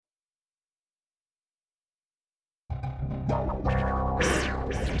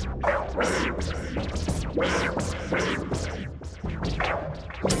This is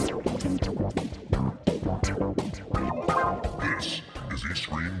East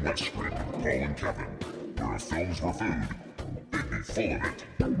Screen, West Screen, Paul and Kevin, where if films were food, they'd be full of it.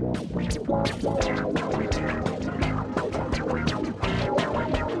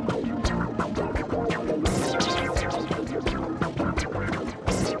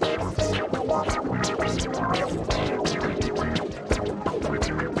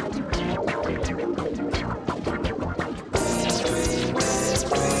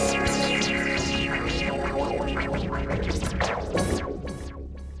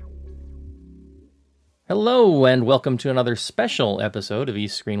 Hello, and welcome to another special episode of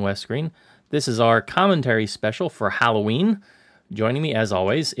East Screen, West Screen. This is our commentary special for Halloween. Joining me, as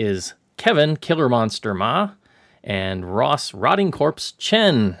always, is Kevin, Killer Monster Ma, and Ross, Rotting Corpse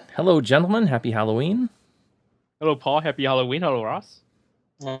Chen. Hello, gentlemen. Happy Halloween. Hello, Paul. Happy Halloween. Hello, Ross.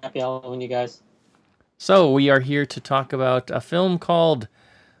 Happy Halloween, you guys. So, we are here to talk about a film called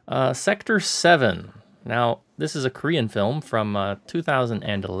Sector 7. Now, this is a Korean film from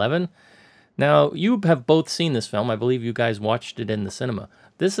 2011. Now, you have both seen this film. I believe you guys watched it in the cinema.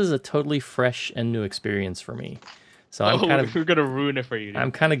 This is a totally fresh and new experience for me. So we're gonna ruin it for you. Dude.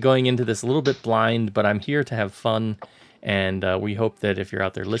 I'm kind of going into this a little bit blind, but I'm here to have fun, and we hope that if you're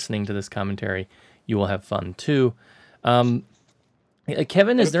out there listening to this commentary, you will have fun too. Kevin,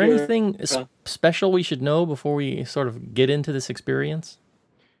 is there anything special we should know before we sort of get into this experience?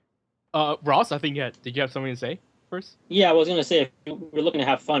 Ross, I think did you have something to say first? Yeah, I was going to say, if we're looking to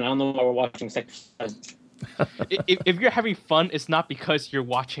have fun, I don't know why we're watching Sector 7. if you're having fun, it's not because you're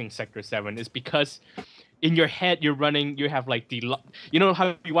watching Sector 7. It's because in your head, you have like you know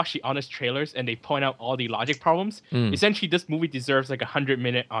how you watch the Honest trailers and they point out all the logic problems? Essentially, this movie deserves like a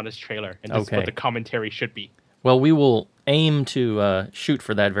 100-minute Honest trailer, and that's what the commentary should be. Well, we will aim to shoot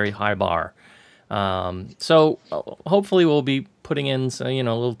for that very high bar. So hopefully we'll be putting in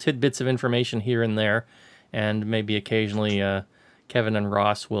little tidbits of information here and there, and maybe occasionally Kevin and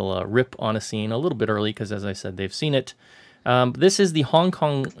Ross will rip on a scene a little bit early because, as I said, they've seen it. This is the Hong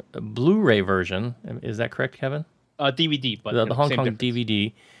Kong Blu-ray version. Is that correct, Kevin? DVD, but the Hong Kong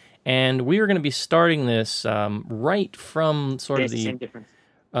DVD. And we are going to be starting this right from sort of the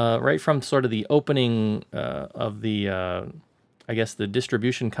opening of the I guess the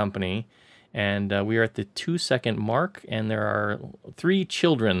distribution company, and we are at the 2-second mark, and there are 3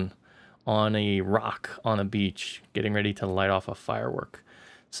 children on a rock on a beach getting ready to light off a firework.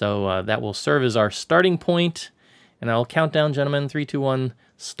 So that will serve as our starting point, and I'll count down, gentlemen. 3, 2, 1,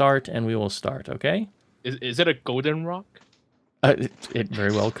 start, and we will start. Okay? Is it a golden rock? It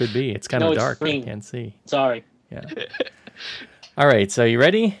very well could be. It's kind of dark. I can't see. Sorry. Yeah. All right. So you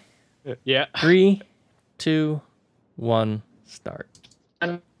ready? Yeah. 3, 2, 1, start.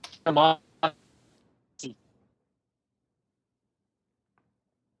 Come on.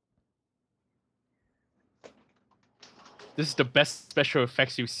 This is the best special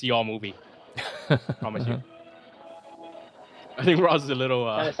effects you see all movie. Promise you. I think Ross is a little.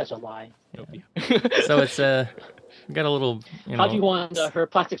 That is such a lie. So it's got a little. How do you want her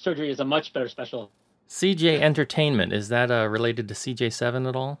plastic surgery is a much better special. CJ Entertainment, is that related to CJ7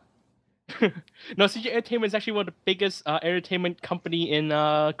 at all? No, CJ Entertainment is actually one of the biggest entertainment company in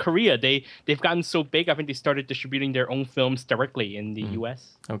Korea. They've gotten so big. I think they started distributing their own films directly in the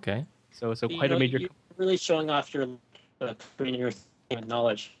US. Okay. So quite a major. You're really showing off your Korean entertainment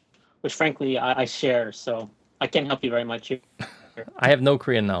knowledge, which frankly I share. So I can't help you very much here. I have no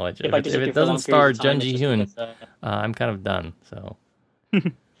Korean knowledge. If it doesn't star Jung Ji-hyun, I'm kind of done. So,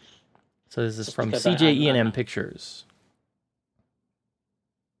 so this is from CJ E&M Pictures.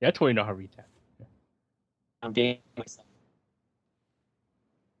 Yeah, I totally know how to read that. I'm being myself.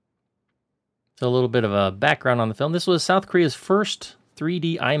 So a little bit of a background on the film. This was South Korea's first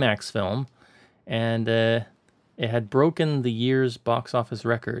 3D IMAX film, and it had broken the year's box office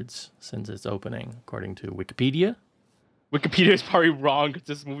records since its opening, according to Wikipedia. Wikipedia is probably wrong because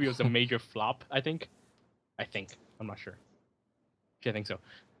this movie was a major flop, I think. I'm not sure. I think so.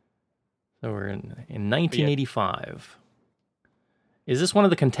 So we're in 1985. Is this one of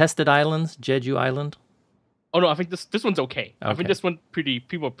the contested islands, Jeju Island? Oh no, I think this one's okay. I think this one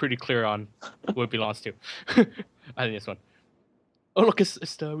people are pretty clear on what it belongs to. I think this one. Oh look, it's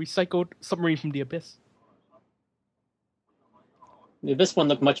the recycled submarine from the abyss. Yeah, this one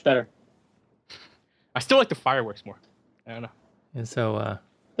looked much better. I still like the fireworks more. I don't know. And so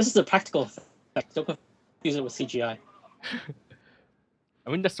this is a practical effect. Don't confuse it with CGI. I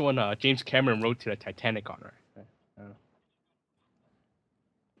mean that's the one James Cameron wrote to the Titanic on, right? I don't know.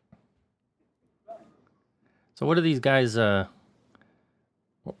 So what are these guys?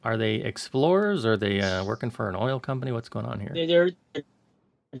 Are they explorers? Or are they working for an oil company? What's going on here? They're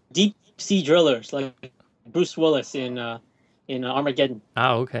deep sea drillers, like Bruce Willis in Armageddon.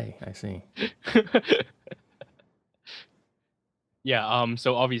 Ah, okay, I see. Yeah.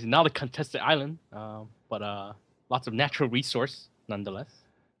 So obviously not a contested island, but lots of natural resource nonetheless.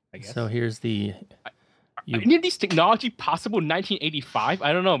 I guess. So here's the. Are any of these technology possible in 1985?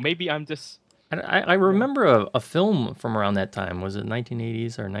 I don't know. Maybe I'm just. I remember a film from around that time. Was it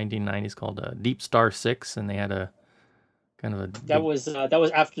 1980s or 1990s called Deep Star 6? And they had a kind of a... That was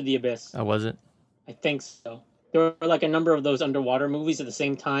after The Abyss. Oh, was it? I think so. There were like a number of those underwater movies at the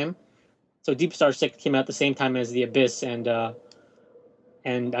same time. So Deep Star 6 came out the same time as The Abyss, and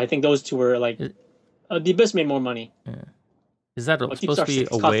I think those two were like... The Abyss made more money. Yeah. Is that But supposed to be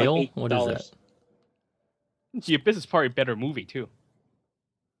a whale? Like What is that? The Abyss is probably a better movie too.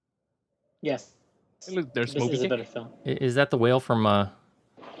 Yes. There's This Moby is a Dick. better film. Is that the whale from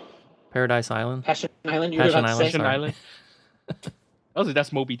Paradise Island? Passion Island, you were Passion about to Island, say? Passion sorry. Island. Also,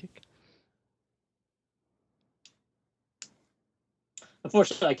 that's Moby Dick.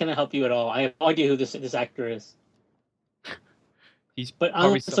 Unfortunately, I cannot help you at all. I have no idea who this actor is. He's But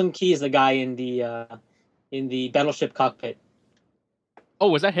probably Aung Sun Kyi is the guy in the battleship cockpit. Oh,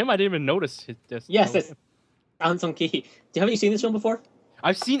 was that him? I didn't even notice. Yes, that's Aung Sun Kyi. Have you seen this film before?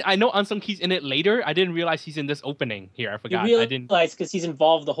 I know Aung San Suu Kyi's in it later. I didn't realize he's in this opening here. I forgot. You I didn't. realize because he's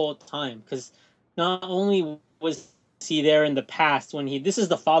involved the whole time. Because not only was he there in the past when this is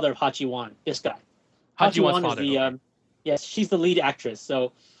the father of Hachi Wan. This guy. Haji Wan's Wan is father. the Okay. yes, she's the lead actress.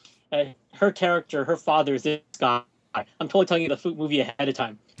 So her character, her father is this guy. I'm totally telling you the movie ahead of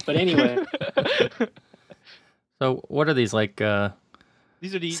time. But anyway, So what are these, like...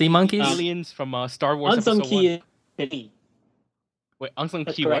 These are the sea monkeys? aliens from Star Wars Aung San Episode 1. Kyi is the lead. Wait, Aung San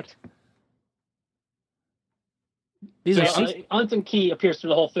That's Kyi what? correct. These So, are sea... Aung San Kyi appears through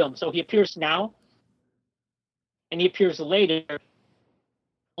the whole film. So he appears now, and he appears later,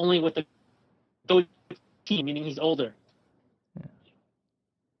 only with the goatee, meaning he's older.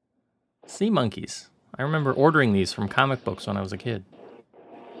 sea monkeys. I remember ordering these from comic books when I was a kid.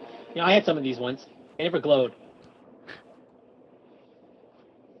 Yeah, I had some of these once. They never glowed.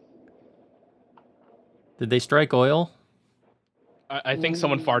 Did they strike oil? I think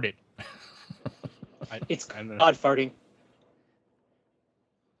someone farted. It's I don't know. God farting.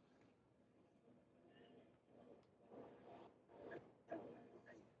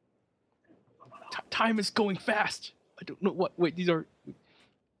 Time is going fast. I don't know what. Wait, these are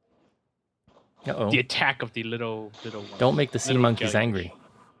Uh-oh. the attack of the little one. Don't make the sea Little monkeys jellyfish. angry.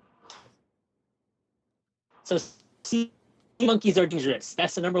 So sea monkeys are dangerous.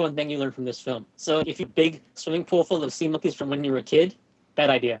 That's the number one thing you learn from this film. So if you're big swimming pool full of sea monkeys from when you were a kid, bad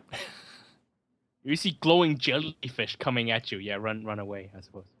idea. You see glowing jellyfish coming at you. Yeah, run away. I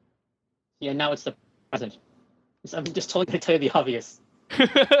suppose. Yeah, now it's the present. So I'm just totally going to tell you the obvious.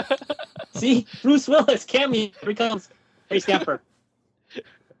 See, Bruce Willis cameo becomes Harry Stamper.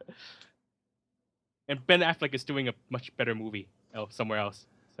 And Ben Affleck is doing a much better movie somewhere else.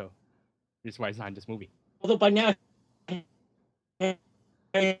 So this is why he's not in this movie. Although by now,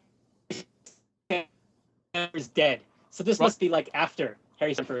 Harry Stamper is dead. So this must be like after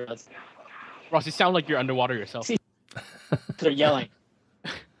Harry Stamper was. Ross, you sound like you're underwater yourself. See- They're yelling.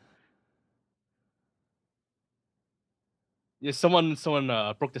 Yeah, someone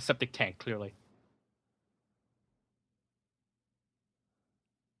broke the septic tank. Clearly.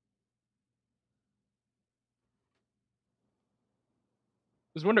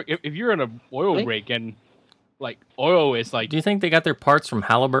 I was wondering if you're in an oil Really? rig and like oil is like Do you think they got their parts from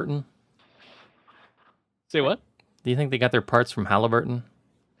Halliburton? say what? Do you think they got their parts from Halliburton?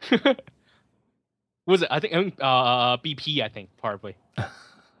 Was it? I think BP. I think probably.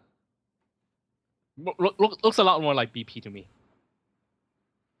 Looks a lot more like BP to me.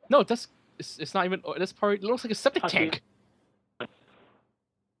 No, it's not even. That's probably it looks like a septic Okay.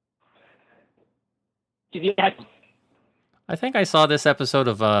 tank. I think I saw this episode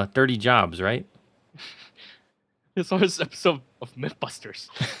of Dirty Jobs, right? It's always an episode of MythBusters.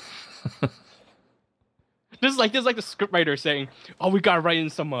 This is like the scriptwriter saying, "Oh, we gotta write in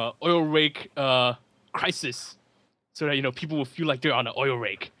some oil rig crisis, so that people will feel like they're on an oil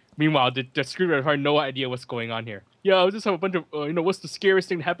rig." Meanwhile, the scriptwriter had no idea what's going on here. Yeah, I'll just have a bunch of what's the scariest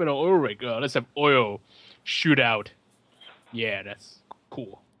thing to happen on an oil rig? Let's have oil shootout. Yeah, that's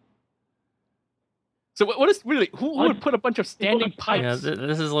cool. So what is really who would put a bunch of standing pipes? Yeah,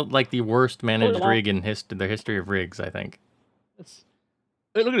 this is like the worst managed Hold on. rig in the history of rigs, I think.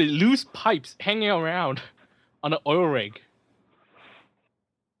 Look at it, loose pipes hanging around on an oil rig.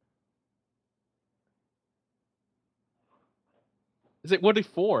 Is it what are they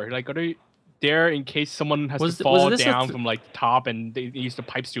for? Like, are they there in case someone has Was to fall this down from like the top and they use the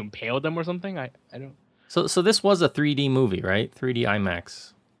pipes to impale them or something? I don't. So this was a 3D movie, right? 3D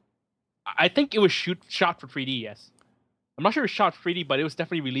IMAX. I think it was shot for 3D. Yes, I'm not sure it was shot 3D, but it was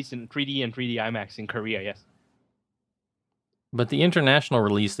definitely released in 3D and 3D IMAX in Korea. Yes. But the international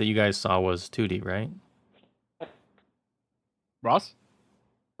release that you guys saw was 2D, right? Ross?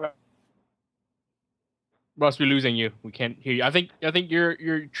 Ross, we're losing you. We can't hear you. I think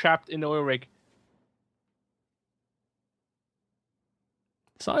you're trapped in the oil rig.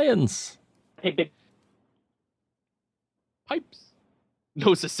 Science. Hey, big. Pipes.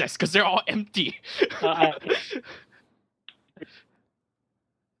 No success because they're all empty.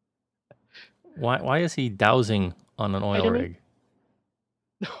 Why is he dowsing on an oil rig?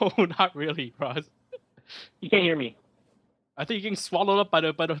 No, not really, Ross. You can't hear me. I think you're getting swallowed up by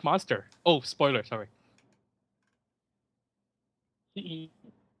the monster. Oh, spoiler. Sorry. So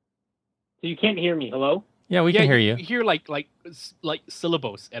you can't hear me. Hello? Yeah, we can hear you. You hear like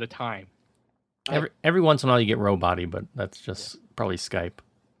syllables at a time. Every once in a while you get robot-y, but that's just probably Skype.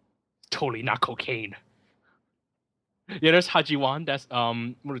 Totally not cocaine. Yeah, there's Ha Ji-won. That's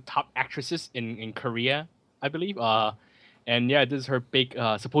one of the top actresses in Korea, I believe. And yeah, this is her big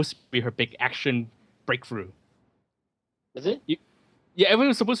supposed to be her big action breakthrough. Is it? Yeah,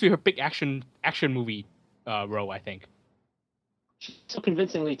 everyone's supposed to be her big action movie role, I think. She's so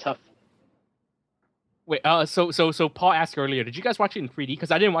convincingly tough. Wait, so Paul asked earlier, did you guys watch it in 3D? Because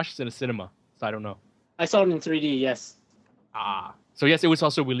I didn't watch this in the cinema, so I don't know. I saw it in 3D. Yes. So yes, it was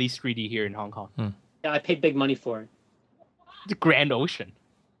also released 3D here in Hong Kong. Yeah, I paid big money for it. The Grand Ocean.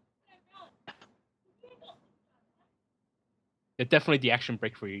 Yeah, definitely the action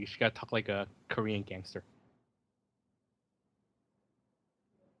breakthrough. You just gotta talk like a Korean gangster.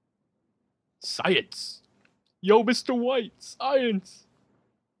 Science. Yo, Mr. White, science.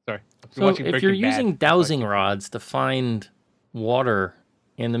 Sorry. So if you're using dowsing rods to find water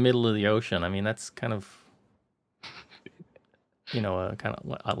in the middle of the ocean, I mean, that's kind of,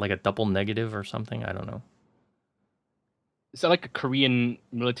 like a double negative or something. I don't know. Is that like a Korean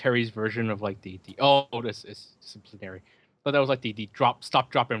military's version of like the this is disciplinary. But that was like the stop,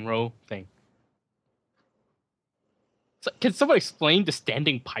 drop, and roll thing. So, can someone explain the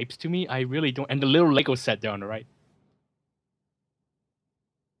standing pipes to me? I really don't. And the little Lego set there on the right.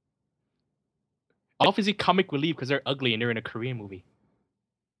 Obviously, comic relief because they're ugly and they're in a Korean movie.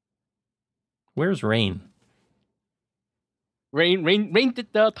 Where's Rain? Rain did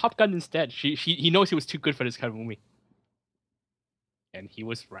the Top Gun instead. He knows he was too good for this kind of movie, and he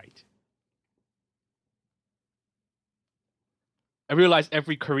was right. I realize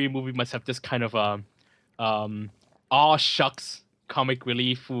every Korean movie must have this kind of aw shucks comic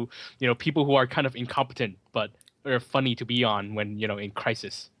relief who, people who are kind of incompetent but are funny to be on when, in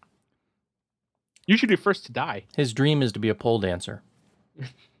crisis. Usually the first to die. His dream is to be a pole dancer.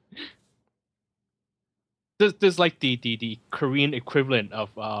 There's like the Korean equivalent of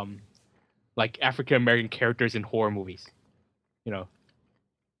like African American characters in horror movies. They're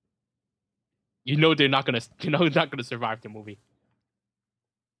not gonna survive the movie.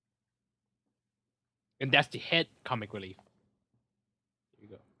 And that's the head comic relief. There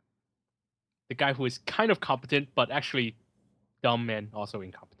you go. The guy who is kind of competent, but actually dumb and also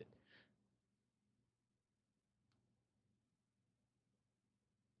incompetent.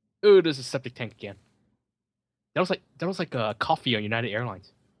 Oh, there's a septic tank again. That was like a coffee on United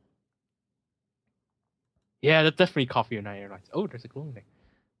Airlines. Yeah, that's definitely coffee on United Airlines. Oh, there's a glowing thing.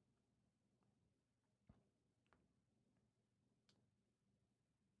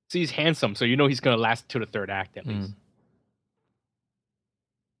 See, he's handsome, so he's gonna last to the third act at least.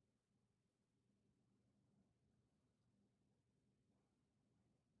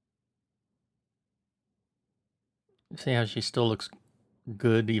 See how she still looks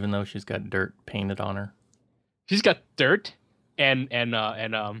good even though she's got dirt painted on her. She's got dirt and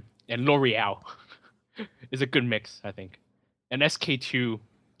L'Oreal. Is a good mix, I think. And SK2,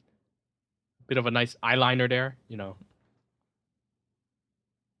 bit of a nice eyeliner there,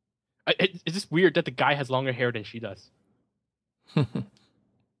 It's just weird that the guy has longer hair than she does.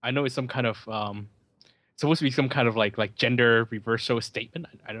 I know it's some kind of supposed to be some kind of like gender reversal statement.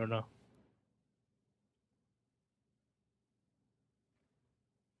 I don't know.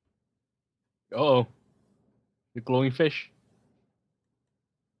 Uh-oh. The glowing fish.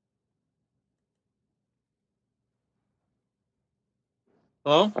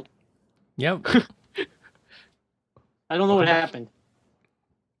 Hello? Yep. I don't know what happened.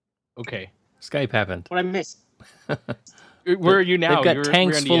 Okay. Skype happened. What I missed? Where are you now? They've got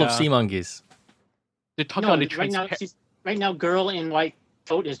tanks full of sea monkeys. They're talking on the right now, right now, girl in white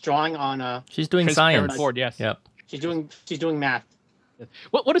coat is drawing on a. She's doing Transparent science. board, yes. Yep. She's doing math.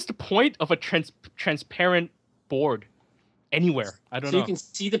 What is the point of a transparent board anywhere? I don't So know. you can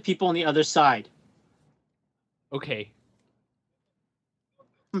see the people on the other side. Okay.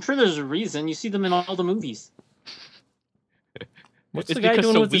 I'm sure there's a reason. You see them in all the movies. What's It's the guy because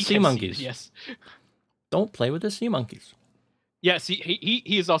doing so with the we sea can see- monkeys? Yes. Don't play with the sea monkeys. Yeah, see,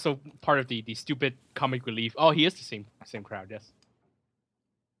 he is also part of the stupid comic relief. Oh, he is the same crowd, yes.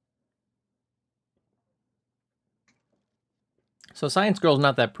 So Science Girl's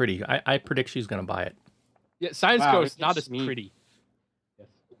not that pretty. I predict she's going to buy it. Yeah, Science Wow, Girl is that's not as mean. pretty. Yes.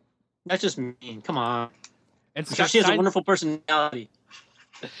 That's just mean. Come on. And I'm sure she has a wonderful personality.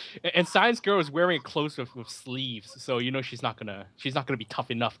 And Science Girl is wearing clothes with sleeves, so she's not gonna be tough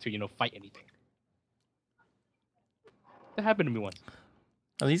enough to fight anything. That happened to me once.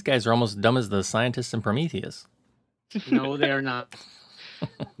 Oh, these guys are almost dumb as the scientists in Prometheus. No, they're not.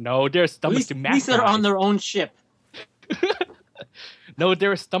 No, they're as dumb At as the map least they're guys. on their own ship. No,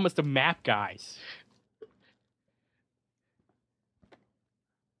 they're as dumb as the map guys.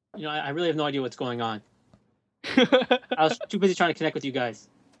 I really have no idea what's going on. I was too busy trying to connect with you guys.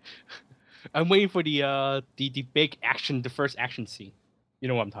 I'm waiting for the big action, the first action scene. You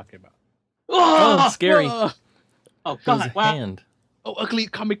know what I'm talking about. Oh, scary. Oh There's God! a Wow! hand. Oh, ugly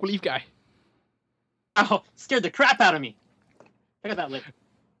comic relief guy. Oh, scared the crap out of me. Check out that lip.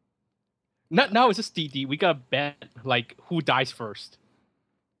 Now it's just we gotta bet like who dies first.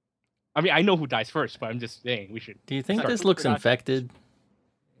 I mean, I know who dies first, but I'm just saying we should. Do you think Sorry. this looks Production. infected?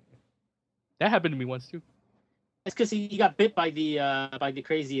 That happened to me once too. It's because he got bit by the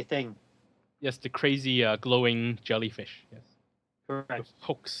crazy thing. Yes, the crazy glowing jellyfish. Yes, the Correct.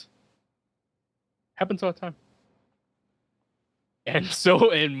 hoax. Happens all the time. And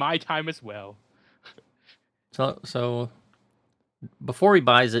so in my time as well. So before he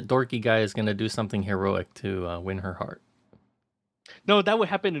buys it, Dorky Guy is going to do something heroic to win her heart. No, that would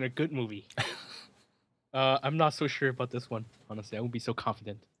happen in a good movie. I'm not so sure about this one. Honestly, I won't be so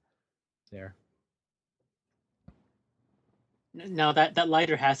confident there. Now that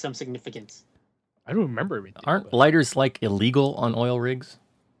lighter has some significance. I don't remember everything. Aren't but- lighters like illegal on oil rigs?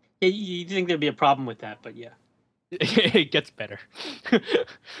 Yeah, you think there'd be a problem with that, but yeah. It gets better.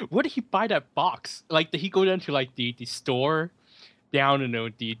 Where did he buy that box? Like, did he go down to like the store down in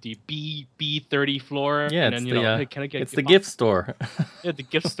the B30 floor? Yeah, and it's then, the hey, can I get it's a the box? gift store. Yeah, the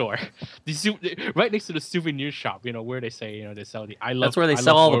gift store. Right next to the souvenir shop. Where they say they sell the I love. That's where they I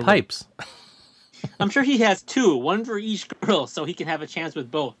sell love all the World- pipes. I'm sure he has two, one for each girl, so he can have a chance with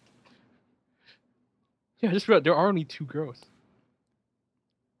both. Yeah, just realized there are only two girls.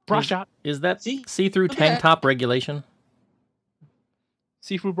 Bra shot, Is that See? see-through Look at tank that. top regulation?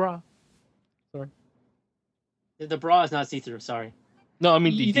 seafood bra. The bra is not see-through. Sorry. No, I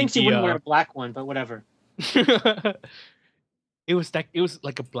mean You think she wouldn't wear a black one, but whatever. It was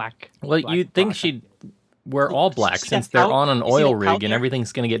like a black. Well, black you'd think bra. she'd wear all black See that since they're pout? on an You see oil that rig pout and there?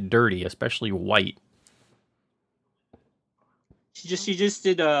 everything's going to get dirty, especially white. She just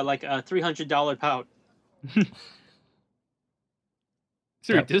did like a $300 pout.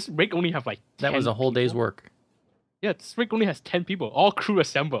 Seriously, this rig only have like 10 That was a whole day's people? work. Yeah, this rig only has 10 people. All crew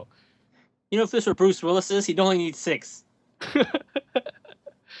assemble. You know, if this were Bruce Willis's, he'd only need 6.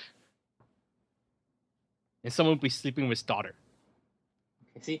 And someone would be sleeping with his daughter.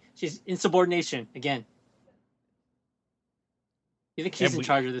 See, she's insubordination again. You think she's And in we-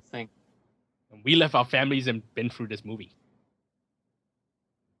 charge of this thing? And we left our families and been through this movie.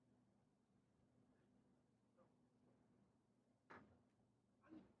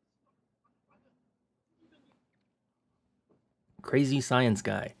 Crazy science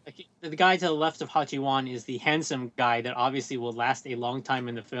guy. Like, the guy to the left of Hachiwan is the handsome guy that obviously will last a long time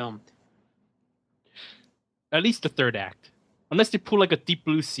in the film. At least the third act. Unless they pull like a Deep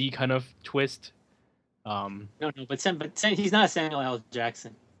Blue Sea kind of twist. No, but he's not a Samuel L.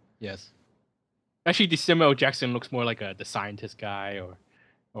 Jackson. Yes. Actually, the Samuel L. Jackson looks more like the scientist guy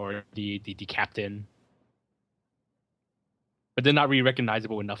or the captain. But they're not really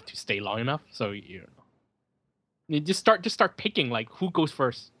recognizable enough to stay long enough. So you just start picking like who goes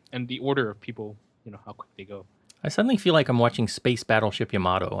first and the order of people. How quick they go. I suddenly feel like I'm watching Space Battleship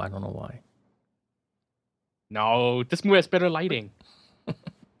Yamato. I don't know why. No, this movie has better lighting.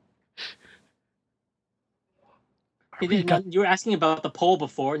 You were asking about the pole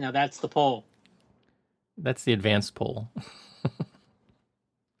before. Now that's the pole. That's the advanced pole.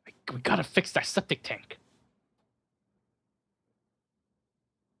 We gotta fix that septic tank.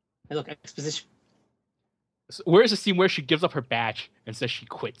 Hey, look, exposition. So where's the scene where she gives up her badge and says she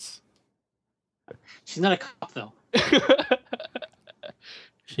quits? She's not a cop though.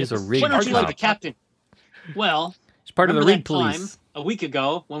 She's a rig Why don't you like the cop. captain? Well, She's part of the remember rig that time police. a week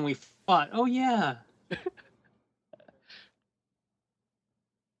ago when we fought? Oh yeah.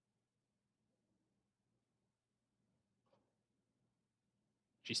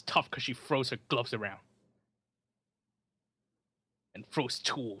 She's tough because she throws her gloves around. And throws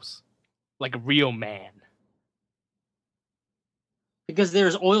tools. Like a real man. Because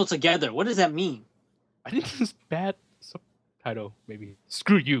there's oil together. What does that mean? I think this is bad subtitle, maybe.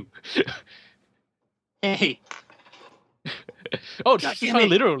 Screw you. Hey, Oh, God she's damn talking it.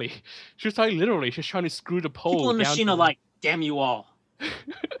 literally. She was talking literally. She's trying to screw the pole people in down machine to are like, damn you all.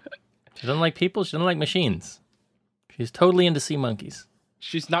 She doesn't like people. She doesn't like machines. She's totally into sea monkeys.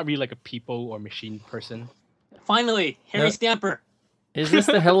 She's not really like a people or machine person. Finally, Harry No. Stamper. Is this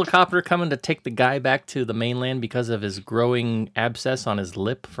the helicopter coming to take the guy back to the mainland because of his growing abscess on his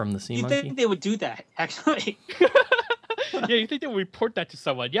lip from the sea You monkey? think they would do that, actually? Yeah, you think they would report that to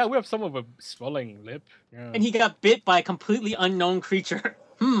someone? Yeah, we have someone with a swelling lip. Yeah. And he got bit by a completely unknown creature.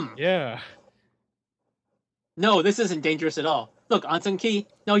 Yeah. No, this isn't dangerous at all. Look, Anson Ki.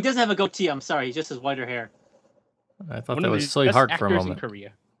 No, he doesn't have a goatee. I'm sorry. He just has whiter hair. I thought One that of was the so best hard for a actors moment. in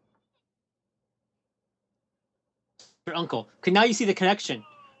Korea. Her uncle. Okay, now you see the connection.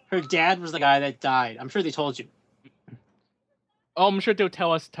 Her dad was the guy that died. I'm sure they told you. Oh, I'm sure they'll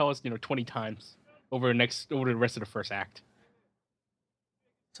tell us, 20 times over the rest of the first act.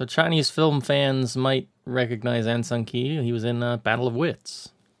 So Chinese film fans might recognize An Sung Ki. He was in Battle of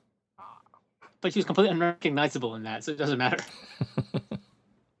Wits. But he was completely unrecognizable in that, so it doesn't matter.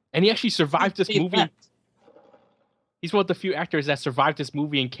 And he actually survived this The movie. effect. He's one of the few actors that survived this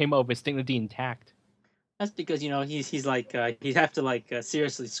movie and came out with his dignity intact. That's because he's like he'd have to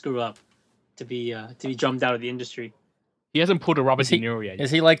seriously screw up to be drummed out of the industry. He hasn't pulled a Robert Is he- De Niro yet. Is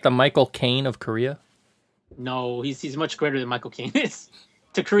he like the Michael Caine of Korea? No, he's much greater than Michael Caine is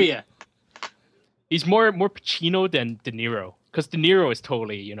to Korea. He's more Pacino than De Niro, because De Niro is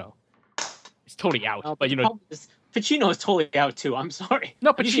totally, it's totally out. But the problem is, Pacino is totally out too. I'm sorry. no,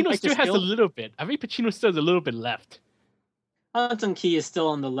 What do you think, Pacino Mike still has a Still? little bit. I think Pacino still has a little bit left. Anton Key is still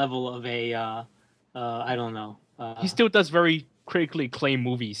on the level of a I don't know. He still does very critically acclaimed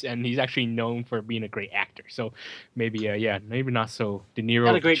movies, and he's actually known for being a great actor. So maybe, maybe not so De Niro.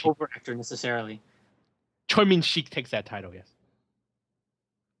 not a great Pacino. over actor necessarily. Choi Min Sik takes that title, yes.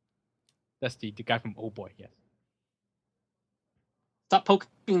 That's the guy from Old Boy, yes. Stop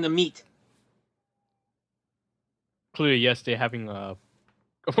poking the meat. Clearly, yes, they're having Of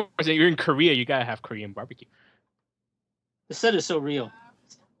course, you're in Korea, you gotta have Korean barbecue. The set is so real.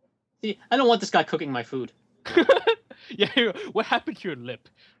 See, I don't want this guy cooking my food. Yeah, what happened to your lip?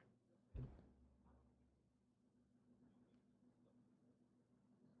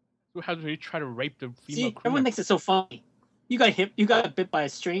 How do you try to rape the female See, crew? everyone thinks it's so funny. You got bit by a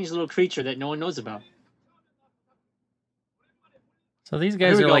strange little creature that no one knows about. So these Here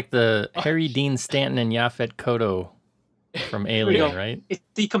guys we are go. like the Harry Dean Stanton and Yaphet Kotto from we Alien, go. right? It's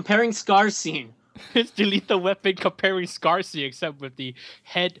the comparing scars scene. It's the Lethal Weapon comparing Scarsy, except with the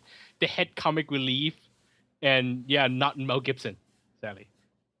head comic relief, and not Mel Gibson, sadly.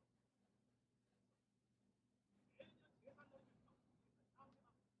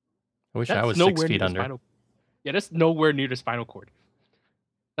 I wish I That's was nowhere 6 near feet the under. spinal- Yeah, that's nowhere near the spinal cord.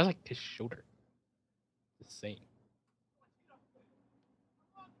 That's like his shoulder. Insane.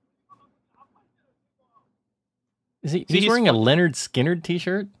 Is he? See, He's he's wearing a Leonard Skinner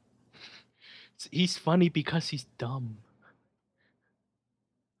T-shirt. He's funny because he's dumb.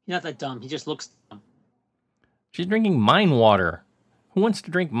 He's not that dumb. He just looks dumb. She's drinking mine water. Who wants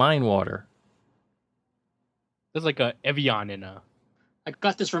to drink mine water? There's like a Evian in a. I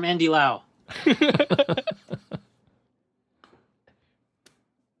got this from Andy Lau.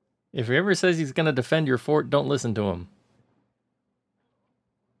 If he ever says he's going to defend your fort, don't listen to him.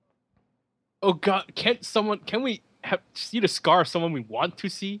 Oh God! Can we see the scar of someone we want to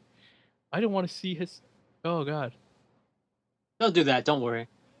see? I don't want to see his. Oh God! They'll do that. Don't worry.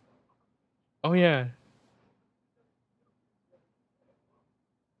 Oh yeah.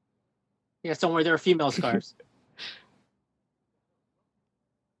 Yes, don't worry. There are female scars.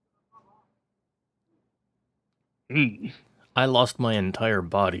 Mm. I lost my entire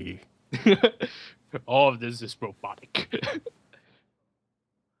body. All of this is robotic.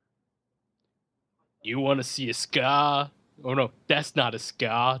 You want to see a scar? Oh no, that's not a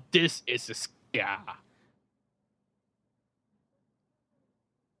scar. This is a scar.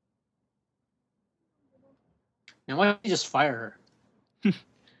 And why don't you just fire her?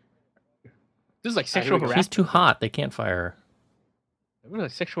 This is like here sexual we go. She's harassment. too hot. They can't fire her. This is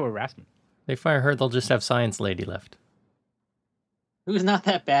like sexual harassment. They fire her, they'll just have Science Lady left. Who's not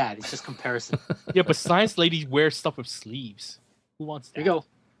that bad? It's just comparison. Yeah, but science ladies wear stuff with sleeves. Who wants that? Here we go.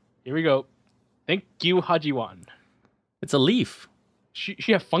 Here we go. Thank you, Hajiwan. It's a leaf.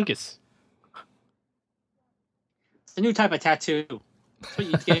 She have fungus. It's a new type of tattoo. That's what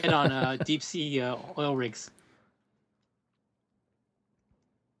you get on deep sea oil rigs.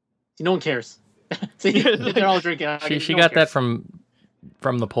 See, no one cares. See, they're all drinking. She got that from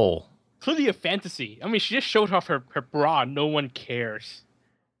the pole. Clearly a fantasy. I mean, she just showed off her bra. No one cares.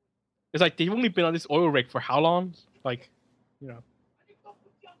 It's like they've only been on this oil rig for how long? Like, you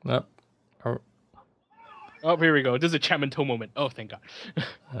know. Oh, here we go. This is a Chapman Toe moment. Oh, thank God.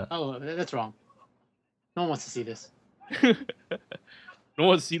 Oh, that's wrong. No one wants to see this. No one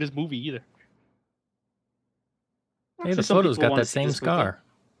wants to see this movie either. Hey, the Some photo's people got wanna that see same this movie. scar.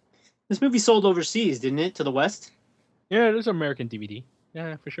 This movie sold overseas, didn't it? To the West? Yeah, there's an American DVD.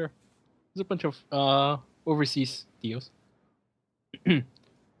 Yeah, for sure. There's a bunch of overseas deals.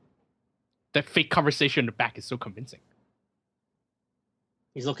 That fake conversation in the back is so convincing.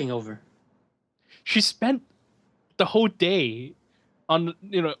 He's looking over. She spent the whole day on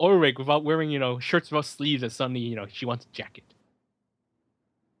oil rig without wearing shirts without sleeves, and suddenly she wants a jacket.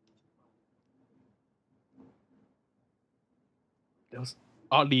 That was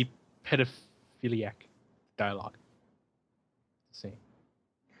oddly pedophiliac dialogue. See.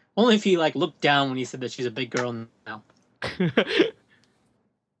 Only if he looked down when he said that she's a big girl now.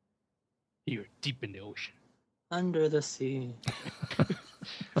 You're deep in the ocean. Under the sea.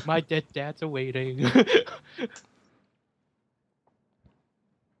 My dead dad's awaiting.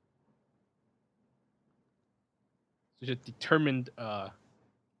 Such a determined Yeah,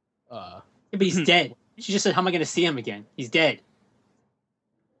 but he's dead. She just said, "How am I going to see him again? He's dead."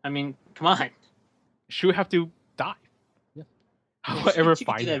 I mean, come on. She would have to die. Yeah. How would I ever She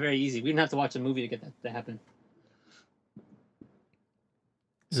could find do that him? very easy. We didn't have to watch a movie to get that to happen.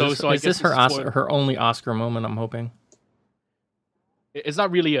 So I Is guess this her it's her only Oscar moment? I'm hoping. It's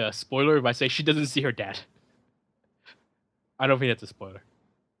not really a spoiler if I say she doesn't see her dad. I don't think that's a spoiler.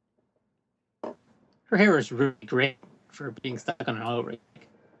 Her hair is really great for being stuck on an oil rig.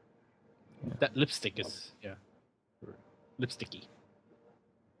 That lipstick is lipsticky.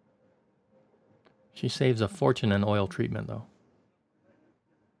 She saves a fortune in oil treatment, though.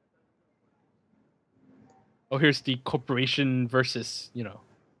 Oh, here's the corporation versus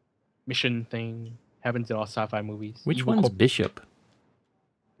mission thing. Happens in all sci-fi movies. Which Evil one's Bishop?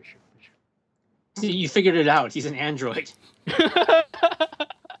 See, you figured it out. He's an android. I'm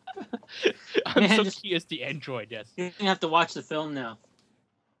Man, so just- key as the android. Yes. You don't have to watch the film now.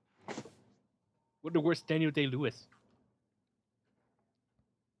 What the worst Daniel Day-Lewis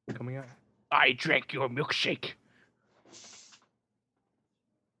coming out? I drank your milkshake.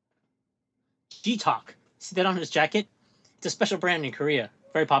 G-Talk. See that on his jacket? It's a special brand in Korea.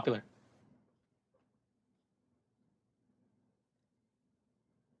 Very popular.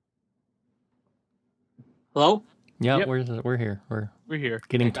 Hello? Yeah, Yep. we're here. We're We're here.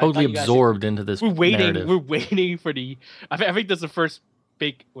 getting I thought totally you guys absorbed into this We're waiting. narrative. We're waiting for the. I think that's the first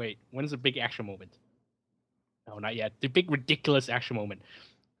big. Wait, when's the big action moment? No, not yet. The big ridiculous action moment.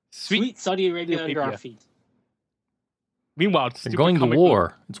 Sweet Saudi Arabia under our Ethiopia. feet. Meanwhile, They're stupid going to comic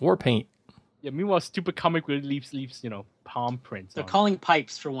war. It's war paint. Yeah. Meanwhile, stupid comic book leaves palm prints. They're on it. calling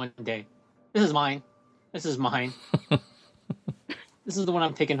pipes for one day. This is mine. This is mine. This is the one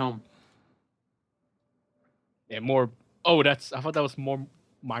I'm taking home. Yeah, more. Oh, I thought that was more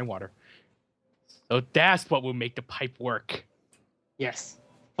mine water. So that's what will make the pipe work. Yes.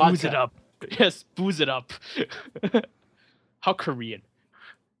 Booze it Vodka. up. Yes, booze it up. How Korean.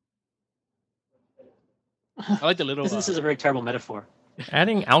 I like the little. This is a very terrible metaphor.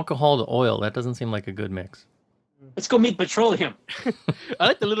 Adding alcohol to oil, that doesn't seem like a good mix. Let's go meet petroleum. I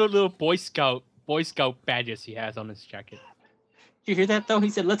like the little Boy Scout badges he has on his jacket. Did you hear that though? He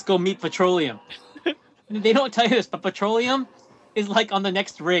said, "Let's go meet petroleum." They don't tell you this, but petroleum is like on the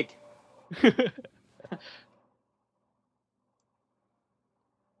next rig.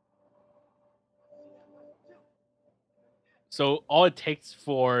 So all it takes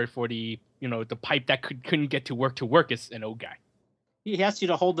for the the pipe that couldn't get to work is an old guy. He asks you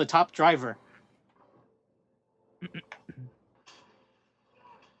to hold the top driver.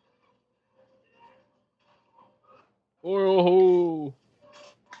 Oh,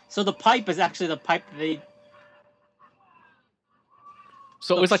 So the pipe is actually the pipe that they.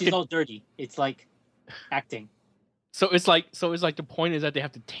 so Look, it's like she's all dirty. It's like acting. so it's like the point is that they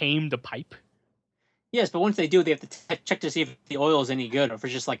have to tame the pipe. Yes, but once they do, they have to check to see if the oil is any good or if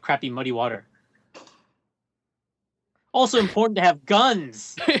it's just like crappy muddy water. Also important to have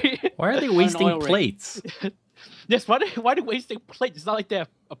guns. Why are they oil wasting rig. plates? Yes, why they wasting plates? It's not like they have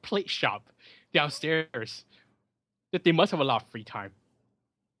a plate shop downstairs. That they must have a lot of free time.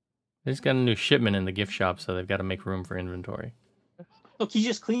 They just got a new shipment in the gift shop, so they've got to make room for inventory. Look, he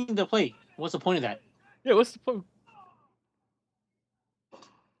just cleaned the plate. What's the point of that? Yeah, what's the point?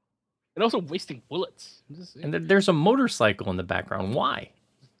 And also wasting bullets. And there's a motorcycle in the background. Why?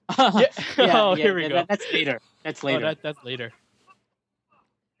 Oh, here we go. That's later. That's later. Oh, that's later.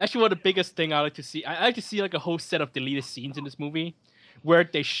 Actually, one of the biggest thing I like to see, I like to see like a whole set of deleted scenes in this movie, where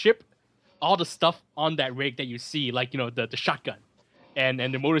they ship all the stuff on that rig that you see, like the shotgun, and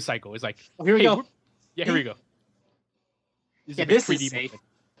the motorcycle. Is like, Oh, here we go. Yeah, here we go. Yeah, this is safe.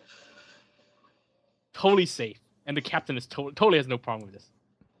 Totally safe, and the captain is totally has no problem with this.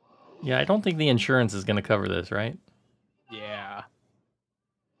 Yeah, I don't think the insurance is going to cover this, right? Yeah.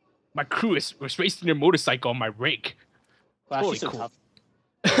 My crew was racing their motorcycle on my rig. Wow, Totally she's so cool.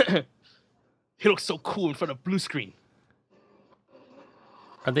 tough. He looks so cool in front of blue screen.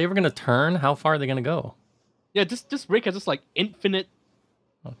 Are they ever going to turn? How far are they going to go? Yeah, this rig has just like infinite.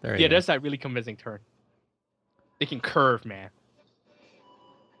 Oh, there Yeah, you go. that's that really convincing turn. They can curve, man.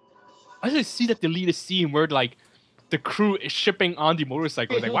 I just see that deleted scene where like the crew is shipping on the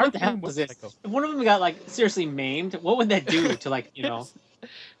motorcycle. Like, why What are the they hell on was this? motorcycle? If one of them got like seriously maimed, what would that do to like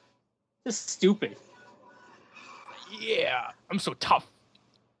just stupid? Yeah, I'm so tough.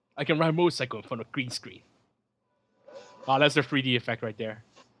 I can ride a motorcycle in front of green screen. Oh, that's a 3D effect right there.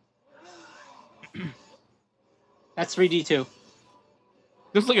 That's 3D too.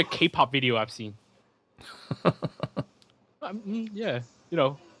 This is like a K-pop video I've seen. Yeah,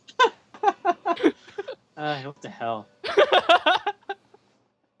 What the hell?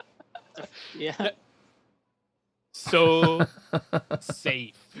 Yeah. So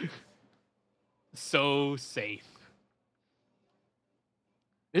safe. So safe.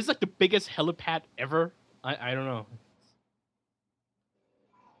 This is like the biggest helipad ever. I don't know.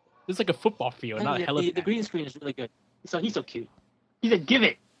 This is like a football field, not a helipad. The green screen is really good. So he's so cute. He said, "Give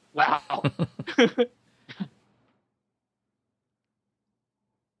it." Wow.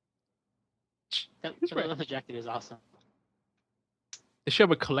 That He's right. leather jacket is awesome. They should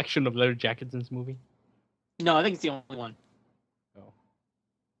have a collection of leather jackets in this movie. No, I think it's the only one. Oh.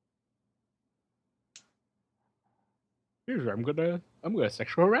 Here's where I'm gonna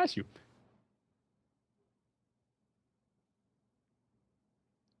sexual harass you.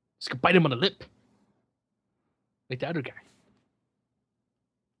 Just gonna bite him on the lip. Like the other guy.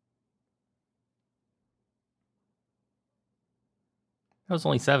 That was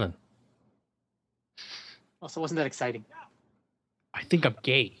only 7. Also, wasn't that exciting? I think I'm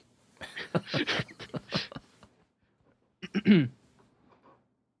gay.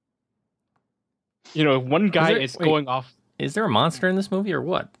 One guy is going off. Is there a monster in this movie or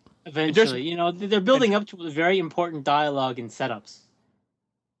what? Eventually, they're building up to very important dialogue and setups.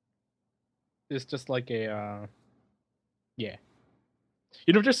 It's just like a, yeah.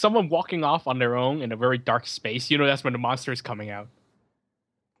 Just someone walking off on their own in a very dark space. That's when the monster is coming out.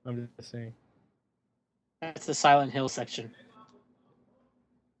 I'm just saying. That's the Silent Hill section.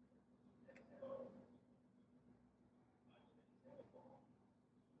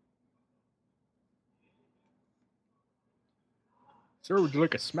 Sir, would you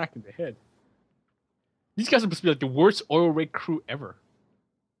like a smack in the head? These guys are supposed to be like the worst oil rig crew ever.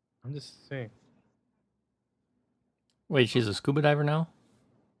 I'm just saying. Wait, she's a scuba diver now?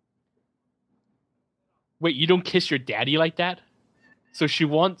 Wait, you don't kiss your daddy like that? So he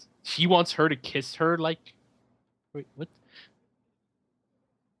wants her to kiss her like... Wait, what?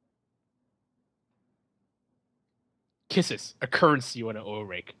 Kisses, a currency on an oil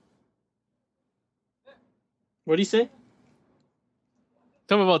rig. What do you say?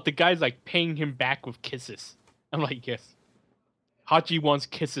 Something about the guy's like paying him back with kisses. I'm like, yes. Haji wants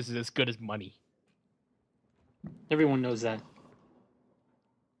kisses as good as money. Everyone knows that.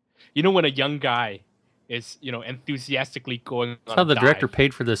 When a young guy is, enthusiastically going on That's how a the director dive,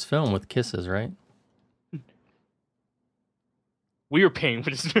 paid for this film, with kisses, right? we were paying for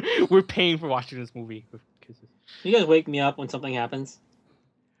this. We're paying for watching this movie with kisses. You guys wake me up when something happens.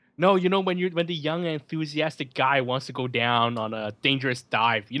 No, when the young enthusiastic guy wants to go down on a dangerous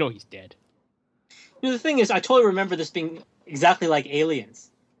dive, he's dead. The thing is, I totally remember this being exactly like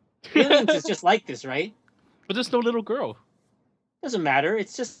Aliens. Aliens is just like this, right? But there's no little girl. Doesn't matter.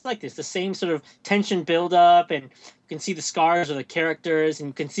 It's just like this. The same sort of tension build up, and you can see the scars of the characters, and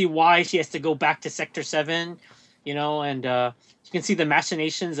you can see why she has to go back to Sector 7, and you can see the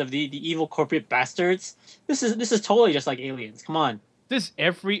machinations of the evil corporate bastards. This is totally just like Aliens. Come on. This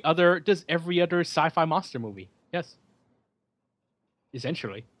every other sci-fi monster movie. Yes.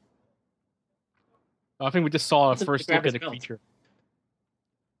 essentially. I think we just saw a What's it first grab look at his the belt? creature.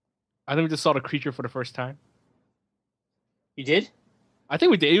 I think we just saw the creature for the first time. You did? I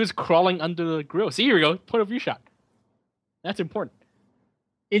think we did. He was crawling under the grill. See, here we go. Point of view shot. That's important.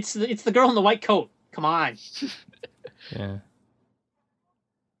 It's the girl in the white coat. Come on. Yeah.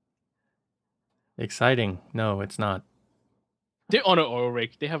 Exciting. No, it's not. They're on an oil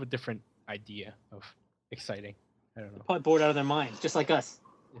rig. They have a different idea of exciting. I don't know. Probably bored out of their minds, just like us.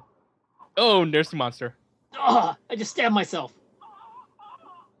 Oh, there's the monster. Oh, I just stabbed myself.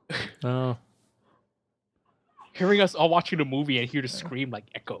 Oh, Hearing us all watching the movie and hear the scream like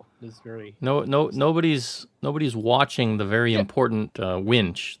echo is very. nobody's watching the very important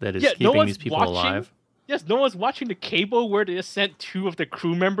winch that is Yeah, no keeping one's these people watching. alive. Yes, no one's watching the cable where they just sent 2 of the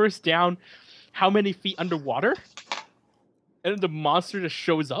crew members down how many feet underwater? And then the monster just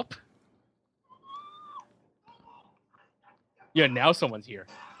shows up? Yeah, now someone's here.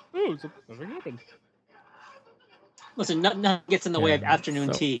 Oh, something happened. Listen, nothing gets in the way of Yeah,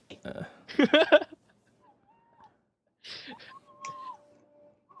 afternoon so- tea.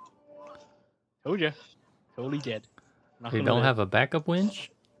 Told ya. Totally dead. Not They gonna don't live. have a backup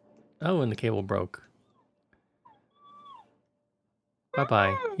winch? Oh, and the cable broke.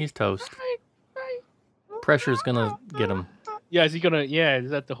 Bye-bye. He's toast. Pressure's gonna get him. Yeah, is he gonna... Yeah,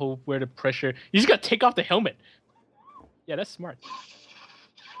 is that the whole... Where the pressure... You just gotta take off the helmet. Yeah, that's smart.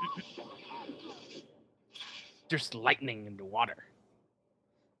 There's lightning in the water.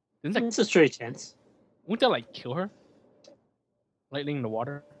 Didn't that... This is pretty tense. Won't that, like, kill her? Lightning in the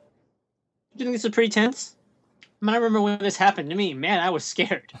water? Do you think this is pretty tense? I mean, I remember when this happened to me. Man, I was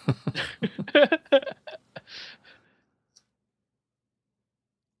scared.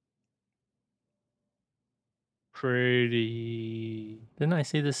 Pretty... Didn't I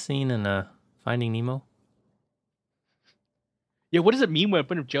see this scene in Finding Nemo? Yeah, what does it mean when a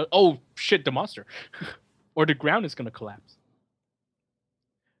bunch of gel... Oh, shit, the monster. Or the ground is gonna collapse.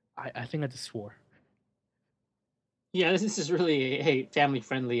 I think I just swore. Yeah, this is really a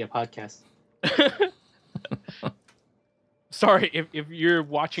family-friendly podcast. Sorry, if you're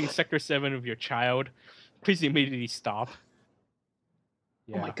watching Sector 7 with your child, please immediately stop.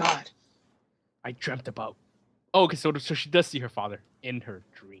 Yeah, Oh my god. I dreamt about... Oh, okay, so she does see her father in her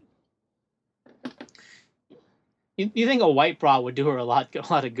dream. You think a white bra would do her a lot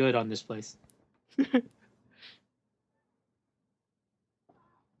of good on this place? It's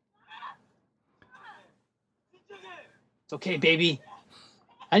okay, baby.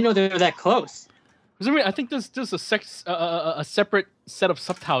 I didn't know they were that close. For some reason, I think there's a separate set of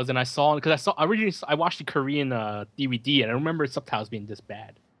subtitles than I saw because I watched the Korean DVD and I remember subtitles being this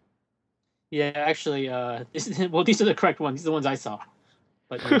bad. Yeah, actually, these are the correct ones. These are the ones I saw.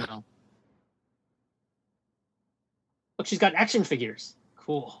 But you know. Look, she's got action figures.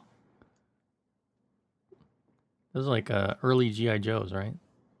 Cool. Those are like early G.I. Joes, right?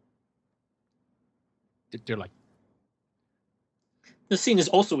 They're like This scene is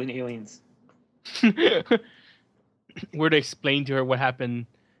also in Aliens. where they explain to her what happened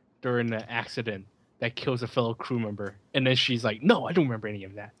during the accident that kills a fellow crew member, and then she's like, "No, I don't remember any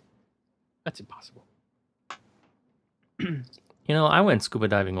of that. That's impossible." You know, I went scuba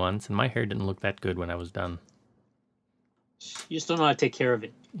diving once, and my hair didn't look that good when I was done. You just don't know how to take care of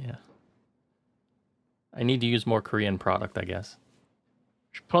it. Yeah. I need to use more Korean product, I guess.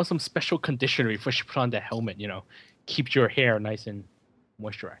 She put on some special conditioner before she put on the helmet. You know, keeps your hair nice and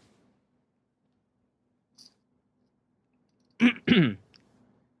moisturized.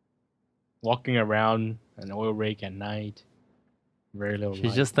 Walking around an oil rig at night, very little She's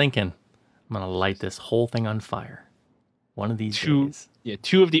light. just thinking, I'm going to light this whole thing on fire. One of these days.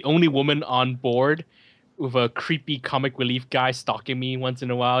 Two of the only women on board with a creepy comic relief guy stalking me once in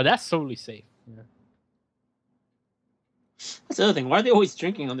a while. That's totally safe. Yeah. That's the other thing. Why are they always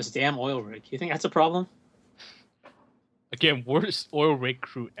drinking on this damn oil rig? You think that's a problem? Again, worst oil rig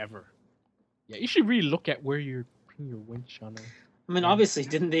crew ever. Yeah, you should really look at where you're putting your winch on. I mean, obviously,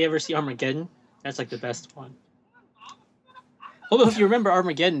 didn't they ever see Armageddon? That's like the best one. Although, if you remember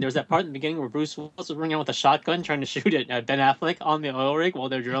Armageddon, there was that part in the beginning where Bruce Willis was running around with a shotgun trying to shoot at Ben Affleck on the oil rig while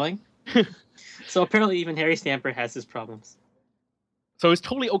they're drilling. So apparently, even Harry Stamper has his problems. So it's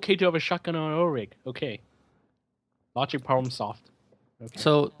totally okay to have a shotgun on an oil rig. Okay. Logic problem solved. Okay.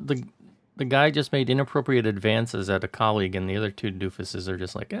 So the guy just made inappropriate advances at a colleague, and the other two doofuses are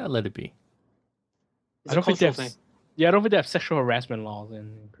just like, let it be. It's I don't a think they cultural have, thing. yeah, I don't think they have sexual harassment laws in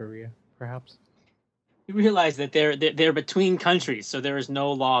Korea, perhaps. You realize that they're between countries, so there is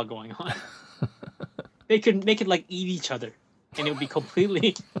no law going on. They could like eat each other, and it would be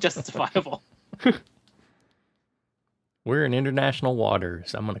completely justifiable. We're in international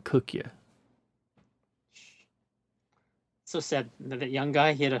waters. I'm gonna cook you. So sad that young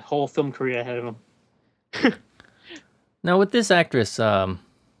guy, he had a whole film career ahead of him. Now, with this actress,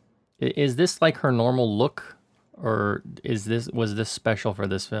 is this like her normal look, or was this special for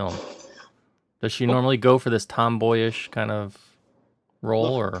this film? Does she normally go for this tomboyish kind of role,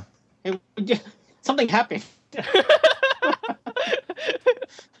 or Hey, something happened.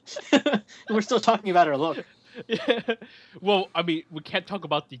 We're still talking about her look. Yeah. Well, I mean, we can't talk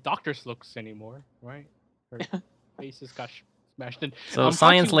about the doctor's looks anymore, right? Her faces got smashed in. so? I'm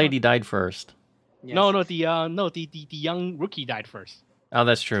Science talking Lady died first. Yes. No, the young rookie died first. Oh,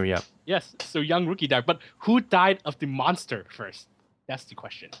 that's true. Yeah. Yes, so young rookie died, but who died of the monster first? That's the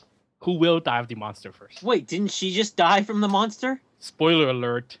question. Who will die of the monster first? Wait, didn't she just die from the monster? Spoiler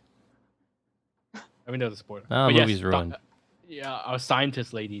alert. I mean, that was a spoiler. Oh, But the movie's ruined. Yeah, our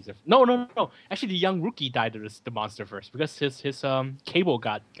scientist ladies. No. Actually, the young rookie died of the monster first because his cable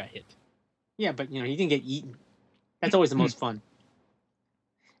got hit. Yeah, but he didn't get eaten. That's always the most fun.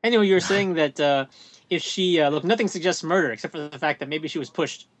 Anyway, you were saying that if she look, nothing suggests murder except for the fact that maybe she was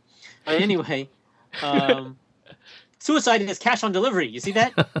pushed. But anyway, suicide is cash on delivery. You see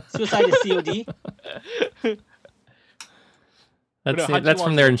that? Suicide is COD. That's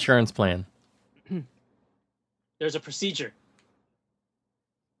from their insurance plan. There's a procedure.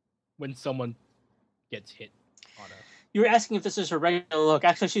 When someone gets hit on a... You were asking if this is her regular look.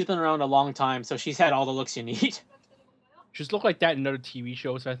 Actually, she's been around a long time, so she's had all the looks you need. She's looked like that in other TV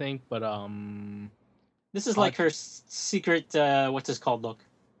shows, I think, but This is like her secret, what's this called look?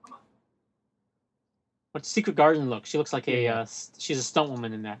 What's Secret Garden look? She looks like she's a stunt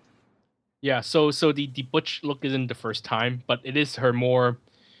woman in that. Yeah, so the butch look isn't the first time, but it is her more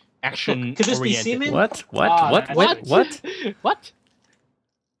action Look, could this be oriented. semen? What? What? What?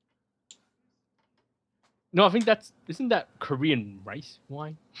 No, I think isn't that Korean rice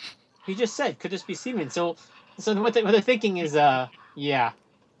wine? He just said, could this be semen? So what they're thinking is, yeah.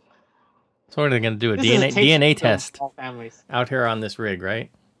 So what are they going to do? A This is a taste DNA film test for all families. out here on this rig, right?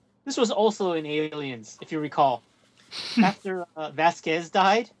 This was also in Aliens, if you recall. After Vasquez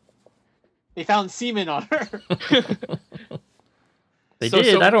died, they found semen on her. They So-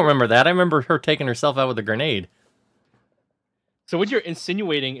 did. so- I don't remember that. I remember her taking herself out with a grenade. So what you're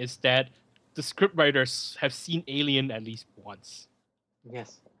insinuating is that the scriptwriters have seen Alien at least once.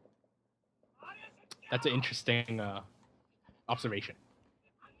 Yes. That's an interesting observation.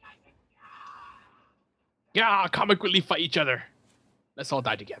 Yeah, comic relief fight each other. Let's all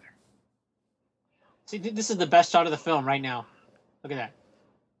die together. See, this is the best shot of the film right now. Look at that.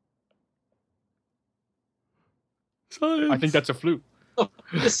 I think that's a fluke. Look,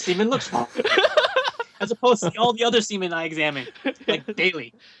 this semen looks fun. As opposed to all the other semen I examine, like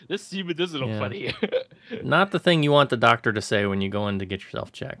daily. This semen doesn't look Yeah. funny. Not the thing you want the doctor to say when you go in to get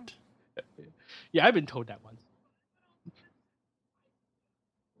yourself checked. Yeah, I've been told that once.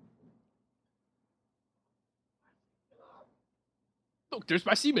 Look, there's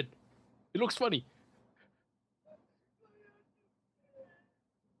my semen. It looks funny.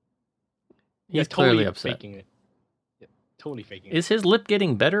 He's totally clearly upset. faking it. Yeah, totally faking it. Is his lip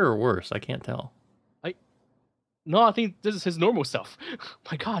getting better or worse? I can't tell. No, I think this is his normal self.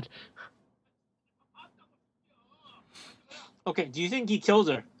 My God. Okay, do you think he killed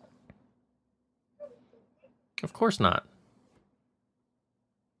her? Of course not.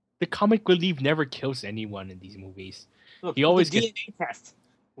 The comic relief never kills anyone in these movies. Look, He always the gets- DNA test.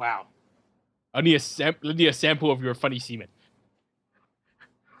 Wow. I need a sample of your funny semen.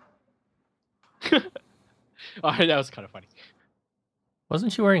 Oh, that was kind of funny.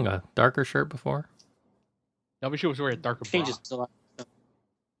 Wasn't she wearing a darker shirt before? I wish she was wearing a darker bra. Changes a lot.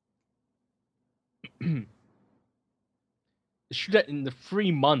 Shoot that in the 3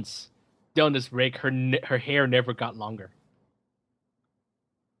 months down this rig, her hair never got longer.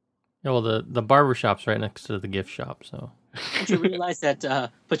 Yeah, well, the barber shop's right next to the gift shop, so. Don't you realize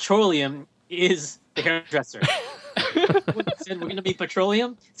that petroleum is the hairdresser? When they said we're going to be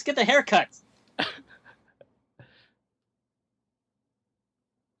petroleum, let's get the haircut.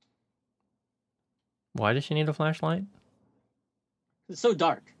 Why does she need a flashlight? It's so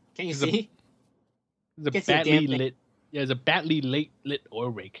dark. Can you It's a- see? It's a Gets your badly damn thing. lit. Yeah, it's a badly lit oil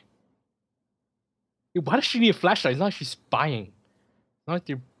rig. Dude, why does she need a flashlight? It's not like she's spying. It's not like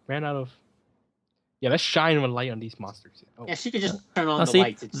they ran out of. Yeah, let's shine a light on these monsters. Oh. Yeah, she could just turn on Now, the see,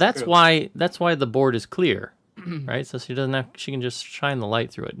 lights. It's that's true. why the board is clear, right? So she doesn't have, she can just shine the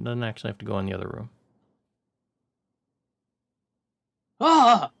light through it. Doesn't actually have to go in the other room.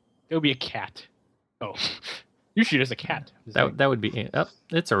 Ah! It would be a cat. Oh, usually there's a cat. That would be. Oh,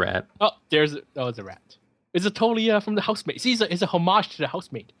 it's a rat. Oh, that was a rat. It's a totally from the housemaid. See, it's a homage to the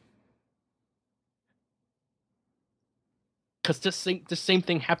housemaid. Because the same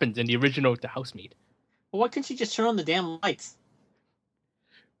thing happens in the original The Housemaid. Well, why couldn't you just turn on the damn lights?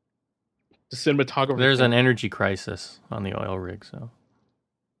 The cinematographer. There's an energy crisis on the oil rig, so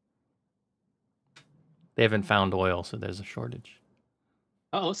they haven't found oil, so there's a shortage.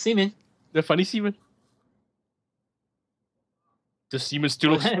 Oh, semen. The funny semen. The semen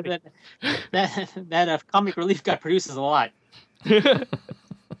still looks funny. that comic relief guy produces a lot.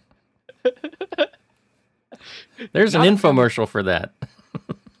 There's an infomercial for that.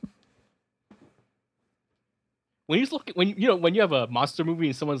 When he's looking, when you have a monster movie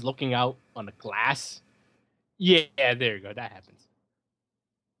and someone's looking out on a glass, yeah, there you go, that happens.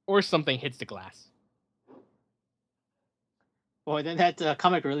 Or something hits the glass. Boy, then that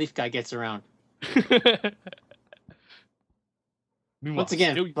comic relief guy gets around. Meanwhile, Once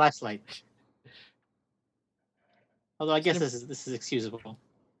again, still, flashlight. Although I guess this is excusable.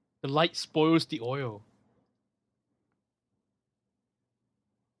 the light spoils the oil.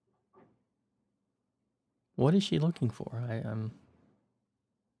 What is she looking for?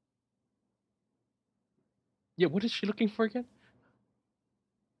 Yeah, what is she looking for again?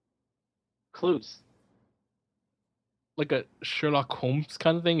 Clues. Like a Sherlock Holmes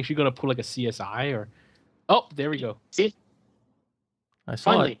kind of thing? Is she gonna pull like a CSI or? Oh, there we go. See? I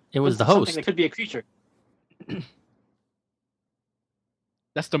saw Finally. it. It was the Something host. that could be a creature.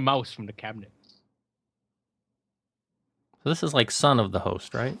 That's the mouse from the cabinet. So this is like son of the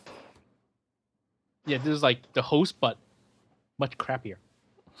host, right? Yeah, this is like the host, but much crappier.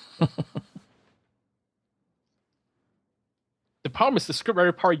 The problem is the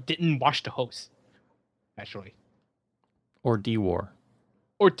scriptwriter probably didn't watch the host, actually, Or D-War.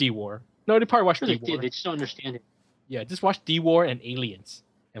 or D-War. No, they probably watched Sure they D-War. did. They just don't understand it. Yeah, just watch D-War and Aliens,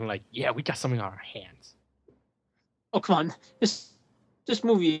 and like, yeah, we got something on our hands. Oh, come on. This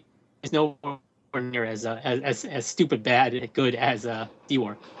movie is nowhere near as stupid bad and good as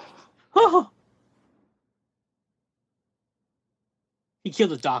D-War. Oh! He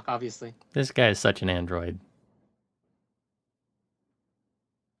killed the doc, obviously. This guy is such an android.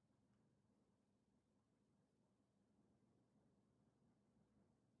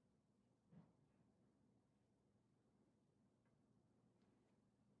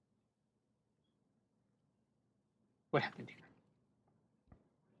 What happened here?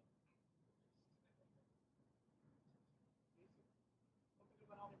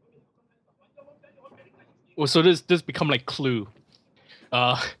 Well, so this become like Clue.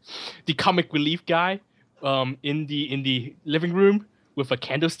 The comic relief guy, in the living room with a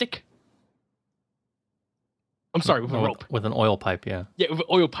candlestick. I'm sorry, with a rope. With an oil pipe, yeah. Yeah, with an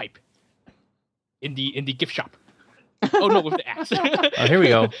oil pipe. In the gift shop. Oh no, with the axe. Oh, here we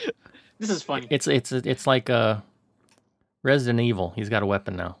go. This is funny. It's like Resident Evil. He's got a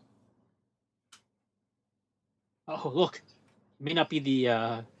weapon now. Oh, look. It may not be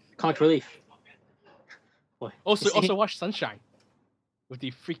the comic relief. Boy. Also watch Sunshine with the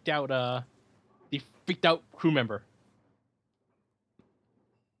freaked out crew member.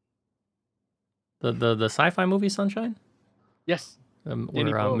 The sci-fi movie Sunshine? Yes. Danny Where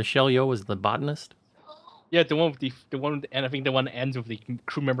Boyle. Michelle Yeoh was the botanist? Yeah, the one with the one, and I think the one that ends with the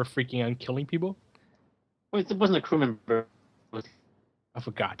crew member freaking out and killing people. Wait, it wasn't a crew member. It was I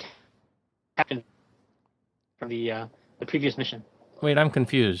forgot. captain from the previous mission. Wait, I'm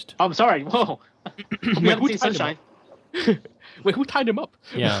confused. Oh, I'm sorry. Whoa. We Wait, haven't who seen tied him Sunshine. up? Wait, who tied him up?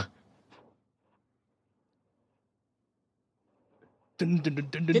 Yeah.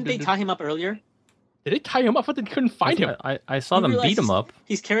 Didn't they tie him up earlier? Did they tie him up? I thought they couldn't find him. I saw You them realize beat him up.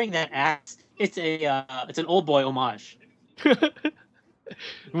 He's carrying that axe. It's an old boy homage. He's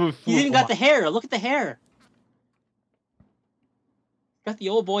even got the hair. Look at the hair. Got the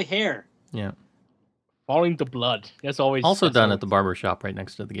old boy hair. Yeah. Falling the blood. That's always Also that's done always- at the barber shop right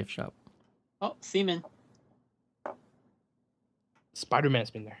next to the gift shop. Oh, semen.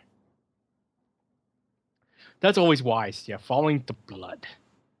 Spider-Man's been there. That's always wise. Yeah, following the blood.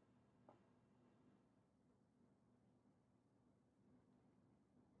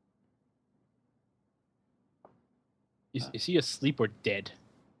 Is he asleep or dead?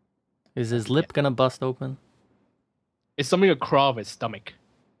 Is his lip gonna bust open? Is something a crawl of his stomach?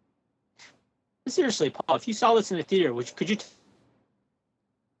 Seriously, Paul, if you saw this in the theater, could you take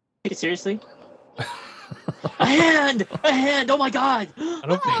it seriously? A hand! Oh my god!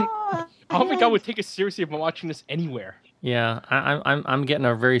 I don't think I would take it seriously if I'm watching this anywhere. Yeah, I'm getting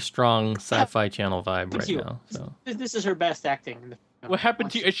a very strong Sci-Fi Channel vibe right you. now. So This is her best acting. What happened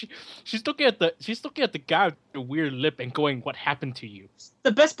to you? And she's looking at the guy with the weird lip and going, "What happened to you?"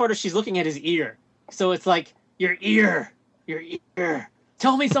 The best part is she's looking at his ear. So it's like your ear.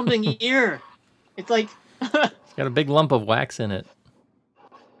 Tell me something, ear. It's like. It's got a big lump of wax in it.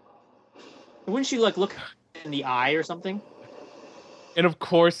 Wouldn't she like look in the eye or something? And of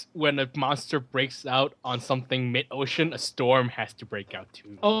course, when a monster breaks out on something mid-ocean, a storm has to break out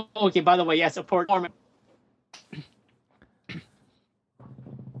too. Oh, okay. By the way, yes, a port.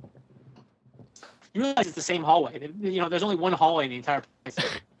 You realize it's the same hallway. There's only one hallway in the entire place.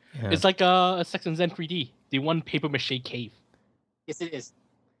 Yeah. It's like a Section Zen 3D, the one paper mache cave. Yes, it is.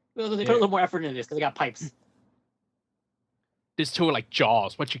 Well, they put a little more effort into this because they got pipes. This tool like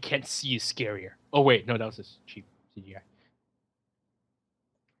Jaws. What you can't see is scarier. Oh wait, no, that was just cheap CGI.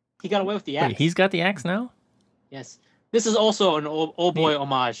 He got away with the axe. Wait, he's got the axe now? Yes. This is also an old boy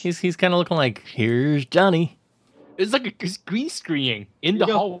homage. He's kind of looking like, here's Johnny. It's like a green screening in the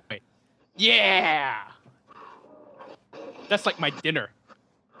hallway. Yeah, that's like my dinner.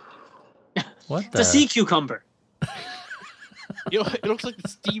 What It's a sea cucumber. It looks like the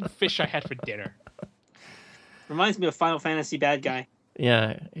steamed fish I had for dinner. Reminds me of Final Fantasy bad guy.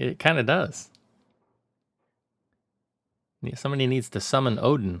 Yeah, it kind of does. Yeah, somebody needs to summon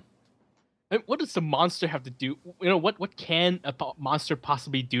Odin. And what does the monster have to do? What can a monster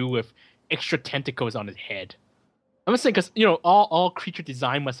possibly do with extra tentacles on its head? I'm just saying because all creature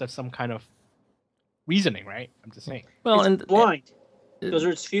design must have some kind of reasoning, right? I'm just saying. Well, It's blind. Those are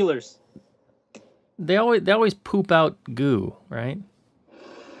its feelers. They always poop out goo, right?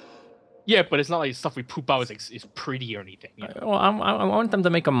 Yeah, but it's not like stuff we poop out is pretty or anything. Well, I want them to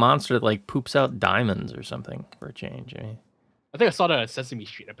make a monster that like poops out diamonds or something for a change. I mean, I think I saw that in Sesame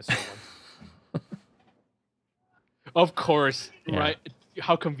Street episode once. Of course, Yeah. right?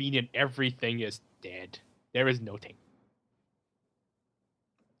 How convenient. Everything is dead. There is no thing.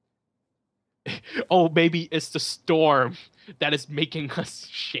 Oh, maybe it's the storm that is making us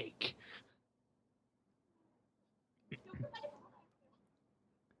shake.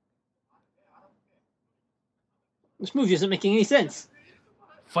 This movie isn't making any sense.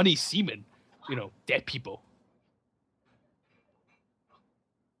 Funny semen. Dead people.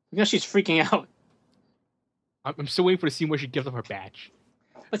 She's freaking out. I'm still waiting for the scene where she gives up her badge.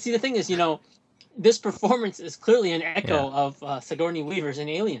 But see, the thing is, this performance is clearly an echo Yeah. of Sigourney Weaver's in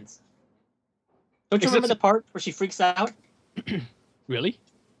Aliens. Don't you Is it remember the part where she freaks out? Really?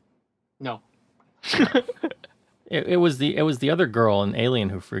 No. it was the other girl in Alien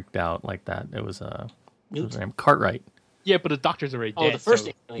who freaked out like that. It was what was her name? Cartwright. Yeah, but the doctor's already dead. Oh, the first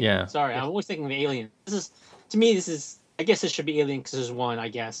so- Alien. Yeah. Sorry, I'm always thinking of Alien. To me, I guess this should be Alien because there's one, I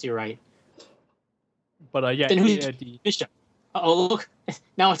guess. You're right. But yeah, Then who's the Bishop? Oh, look.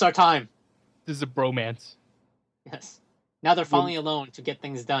 Now it's our time. This is a bromance. Yes. Now they're finally alone to get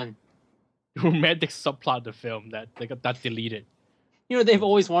things done. Romantic subplot of the film that they got that deleted. They've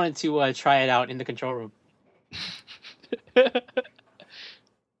always wanted to try it out in the control room.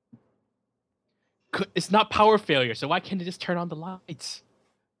 It's not power failure, so why can't they just turn on the lights?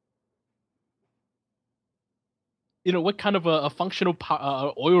 What kind of a functional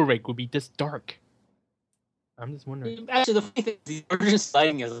oil rig would be this dark? I'm just wondering. Actually, the funny thing is the emergency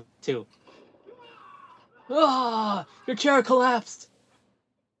lighting is too. Ah, your chair collapsed.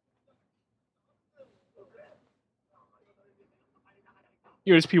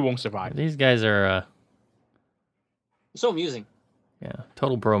 ESP won't survive. These guys are So amusing.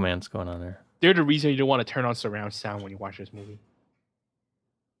 total bromance going on there. They're the reason you don't want to turn on surround sound when you watch this movie.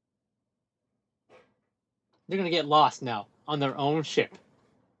 They're gonna get lost now on their own ship.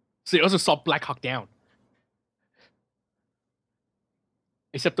 So they also saw Black Hawk Down.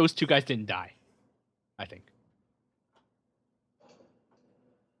 Except those two guys didn't die, I think.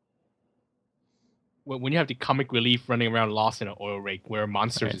 When you have the comic relief running around lost in an oil rig where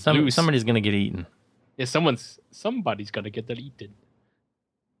monsters is loose, Somebody's gonna get eaten. yeah, somebody's gonna get deleted.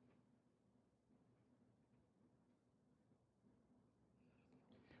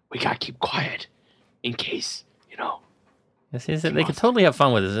 We gotta keep quiet in case, Yes, they could totally have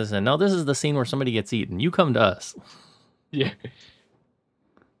fun with this, isn't it? No, this is the scene where somebody gets eaten. You come to us. Yeah.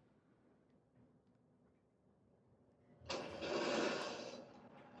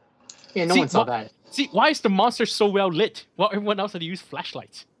 Yeah, no See, one saw what- that. See, why is the monster so well lit? Well, everyone else had to use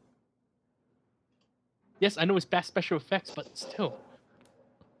flashlights. Yes, I know it's bad special effects, but still.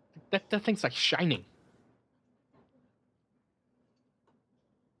 That thing's like shining.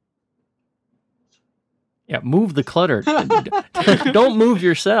 Yeah, move the clutter. Don't move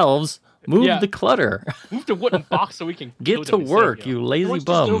yourselves. Move Yeah. the clutter. Move the wooden box so we can kill Get to them instead, work, you Why lazy don't you just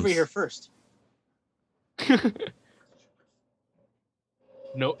bums. get over here first?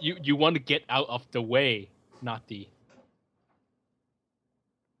 No, you want to get out of the way, not the.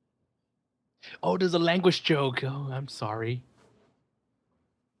 Oh, there's a language joke. Oh, I'm sorry.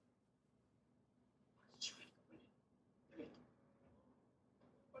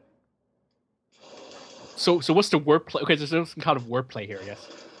 So what's the wordplay? Okay, there's some kind of wordplay here, I guess.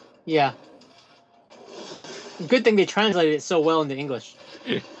 Yeah. Good thing they translated it so well into English.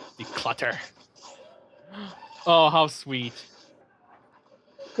 The clutter. Oh, how sweet.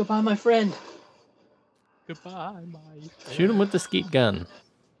 Goodbye, my friend. Goodbye, my friend. Shoot him with the skeet gun.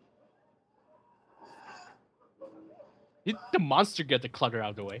 Did the monster get the clutter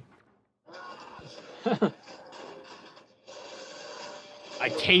out of the way? I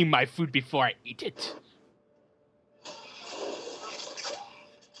tame my food before I eat it.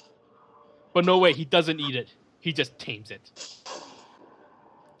 But no way, he doesn't eat it. He just tames it.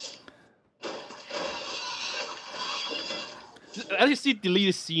 I just see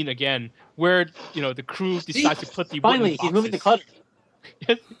deleted scene again, where the crew decides to put the Finally, wooden he's moving the boxes.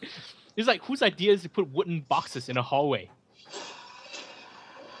 clutter. It's like, whose idea is to put wooden boxes in a hallway?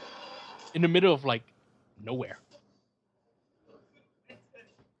 In the middle of, like, nowhere. Okay,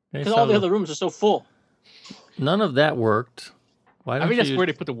 Because all the other rooms are so full. none of that worked. Why I don't think that's you where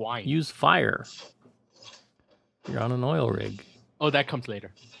they put the wine. use fire? You're on an oil rig. Oh, that comes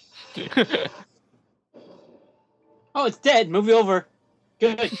later. Oh, it's dead. Movie over.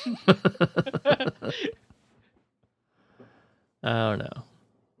 Good. Oh no.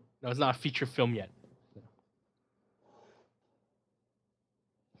 No, it's not a feature film yet.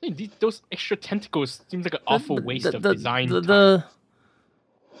 I think those extra tentacles seems like an awful waste of design time.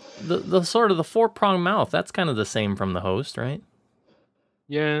 The sort of the 4-pronged mouth, that's kind of the same from the host, right?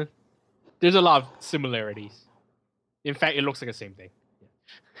 Yeah. There's a lot of similarities. In fact, it looks like the same thing.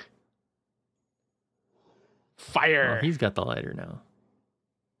 Fire! Oh, he's got the lighter now.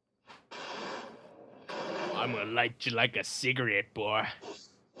 I'm gonna light you like a cigarette, boy.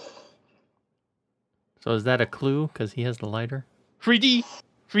 So is that a clue? Because he has the lighter? 3D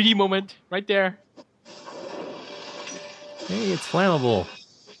moment, right there. Hey, it's flammable.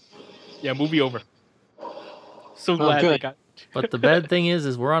 Yeah, movie over. So glad they good. got... But the bad thing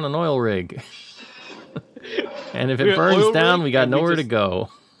is we're on an oil rig. And if We're it an burns oil down, rig we got and we nowhere to just- go.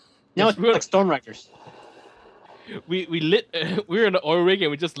 Now it's like Storm Riders. We lit... we were in an oil rig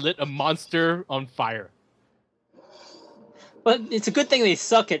and we just lit a monster on fire. But it's a good thing they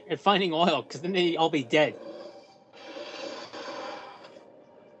suck at finding oil, because then they'd all be dead.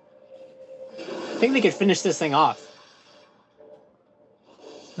 I think they could finish this thing off.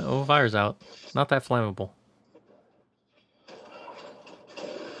 Oh, fire's out. Not that flammable.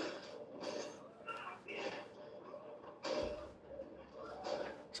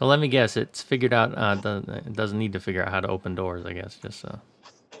 So let me guess, it's figured out, it doesn't need to figure out how to open doors, I guess, just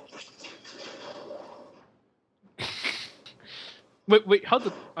Wait, how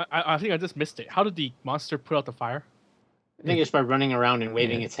did... I think I just missed it. How did the monster put out the fire? I think it's by running around and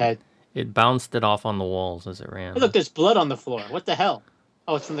waving Yeah. its head. it bounced it off on the walls as it ran. Hey, look, there's blood on the floor. What the hell?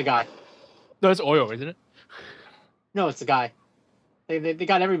 Oh, it's from the guy. No, it's oil, isn't it? No, it's the guy. They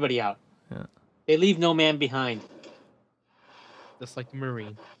got everybody out. Yeah. They leave no man behind. Just like the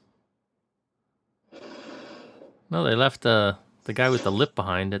Marine. No, they left the guy with the lip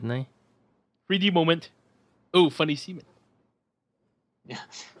behind, didn't they? 3D moment. Oh, funny semen. Yeah,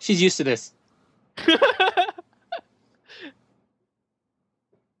 she's used to this.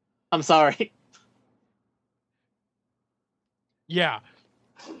 I'm sorry. Yeah.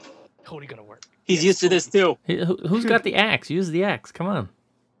 Totally gonna work. He's used to this too. Who's got the axe? Use the axe. Come on.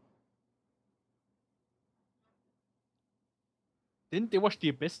 Didn't they watch The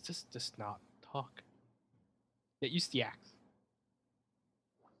Abyss? Just not talk. Yeah, use the axe.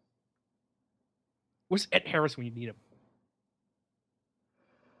 Where's Ed Harris when you need him?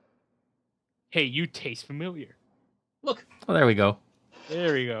 Hey, you taste familiar. Look, Oh, there we go.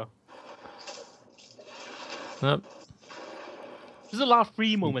 There we go. Yep. There's a lot of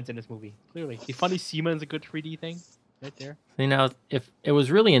 3D moments in this movie, clearly. The funny semen is a good 3D thing. Right there. See, now, if it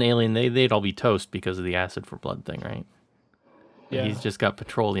was really an alien, they'd all be toast because of the acid for blood thing, right? Yeah. He's just got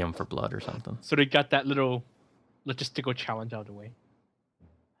petroleum for blood or something. So they got that little logistical challenge out of the way.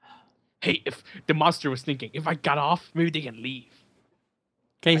 Hey, if the monster was thinking, if I got off, maybe they can leave.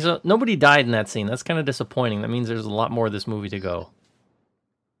 Okay, so nobody died in that scene. That's kind of disappointing. That means there's a lot more of this movie to go.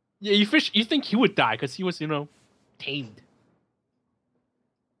 Yeah, you think he would die because he was, tamed.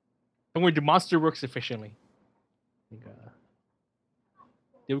 Don't worry, the monster works efficiently. I think,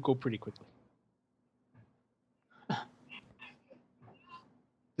 they would go pretty quickly.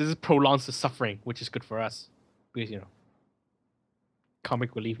 This prolongs the suffering, which is good for us. Because,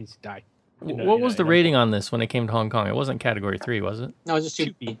 comic relief needs to die. What was the rating on this when it came to Hong Kong? It wasn't Category 3, was it? no, it's just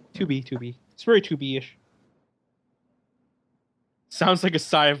too. 2B. It's very 2B-ish. Sounds like a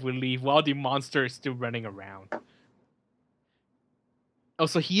sigh of relief while the monster is still running around. Oh,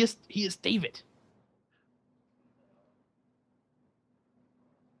 so he is David.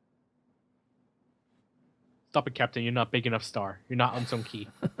 Stop it, Captain. You're not big enough star. You're not Ahn Sung-ki.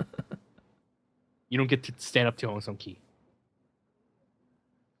 You don't get to stand up to Ahn Sung-ki.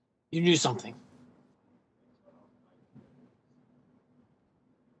 You knew something.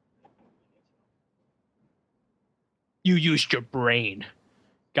 You used your brain.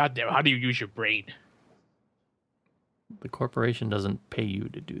 God damn, how do you use your brain? The corporation doesn't pay you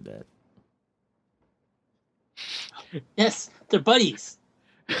to do that. Yes, they're buddies.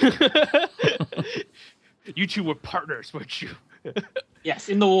 You two were partners, weren't you? Yes,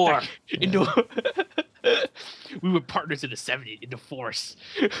 in the war. We were partners in the 70s, in the Force.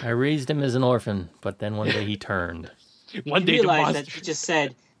 I raised him as an orphan, but then one day he turned. One You day the realize monster... that he just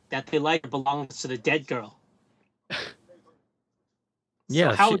said that the lighter belongs to the dead girl.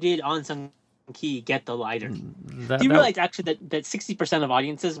 Yeah. So how did Ahn Sung-ki get the lighter? That, Do you that- realize actually that 60% of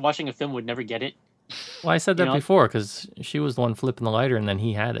audiences watching a film would never get it? Well, I said that you know- before because she was the one flipping the lighter, and then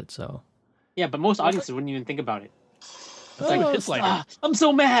he had it. So Yeah, but most audiences wouldn't even think about it. It's Oh, like, his lighter. I'm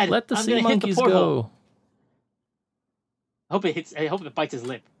so mad. let the I'm sea gonna hit the monkeys porthole." go. I hope it bites his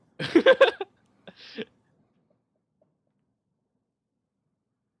lip.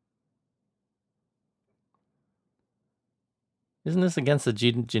 Isn't this against the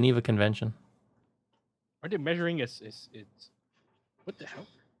Geneva Convention? Are they measuring it's what the hell?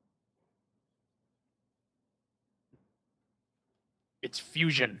 It's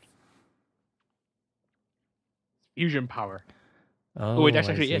fusion. Fusion power. Oh, wait, that's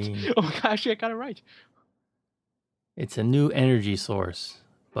I actually see. it. Oh my gosh, I got it right. It's a new energy source,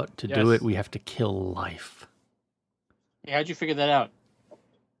 but to do Yes. it, we have to kill life. Hey, how'd you figure that out?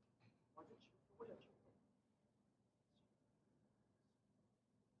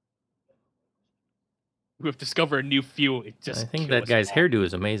 We've discovered a new fuel. It just I think kill that us guy's all. hairdo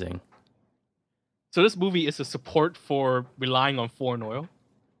is amazing. So this movie is a support for relying on foreign oil.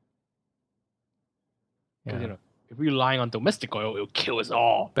 'Cause, Yeah. You know, if we're relying on domestic oil, it'll kill us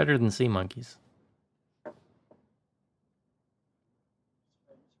all. Better than sea monkeys.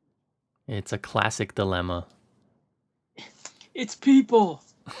 It's a classic dilemma. It's people.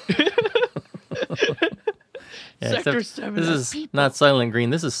 Yeah, Sector except 7 this has is people. not Soylent Green.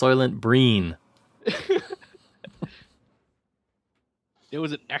 This is Soylent Breen. There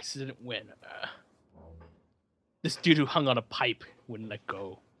was an accident when this dude who hung on a pipe wouldn't let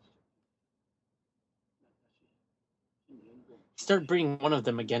go. Start bringing one of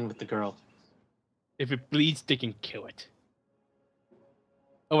them again with the girl. If it bleeds, they can kill it.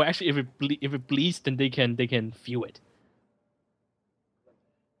 Oh, actually, if it bleeds, then they can fuel it.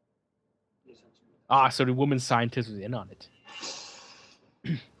 Ah, so the woman scientist was in on it.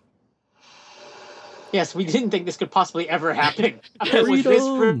 Yes, we didn't think this could possibly ever happen. It was this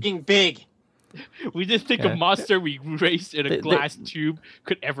Freedom. freaking big. We didn't think Yeah. a monster we raised in a They- glass tube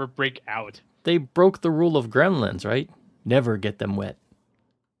could ever break out. They broke the rule of gremlins, right? Never get them wet.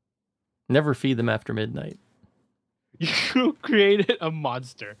 Never feed them after midnight. You created a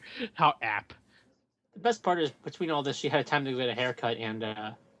monster. How apt. The best part is between all this, she had time to get a haircut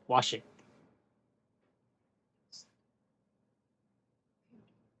and wash it.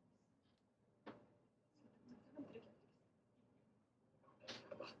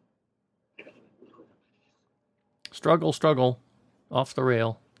 Struggle, struggle. Off the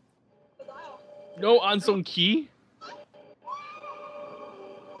rail. No Ahn Sung-ki?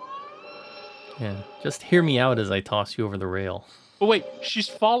 Yeah. Just hear me out as I toss you over the rail. But wait, she's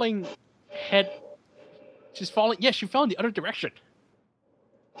falling head. She's falling. Yeah, she fell in the other direction.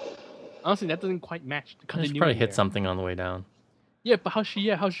 Honestly, that doesn't quite match the She continuity. probably hit there. something on the way down. Yeah, but how's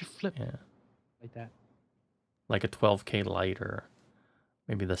she flip Yeah. like that? Like a 12K light or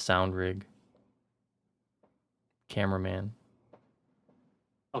maybe the sound rig. Cameraman.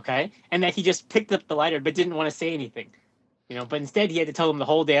 Okay, and that he just picked up the lighter but didn't want to say anything, But instead, he had to tell them the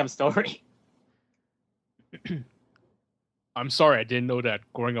whole damn story. I'm sorry, I didn't know that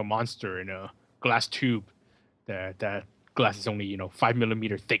growing a monster in a glass tube, that glass is only 5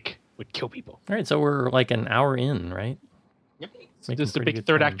 millimeter thick, would kill people. All right, so we're like an hour in, right? Yep. Making This is the pretty big good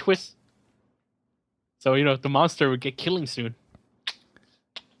third time. act twist. So the monster would get killing soon.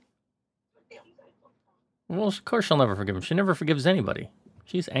 Well, of course she'll never forgive him. She never forgives anybody.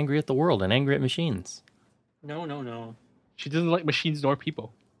 She's angry at the world and angry at machines. No. She doesn't like machines nor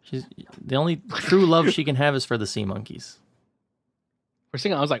people. She's the only true love she can have is for the sea monkeys. For a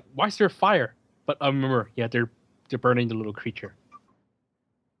second, I was like, "Why is there a fire?" But I remember, yeah, they're burning the little creature.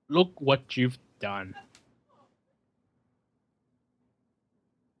 Look what you've done.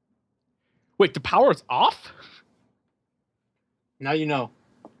 Wait, the power's off? Now you know.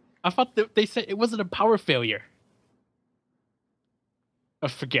 I thought they said it wasn't a power failure. Oh,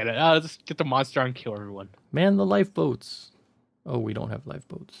 forget it. I'll just get the monster and kill everyone. Man the lifeboats. Oh, we don't have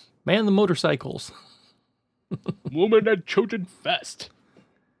lifeboats. Man the motorcycles. Woman and children first.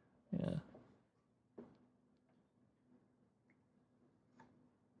 Yeah.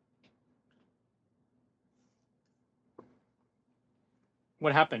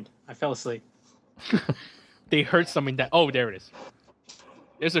 What happened? I fell asleep. They heard something that. Oh, there it is.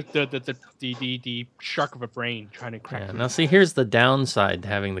 There's the shark of a brain trying to crack. Yeah. Now see, here's the downside to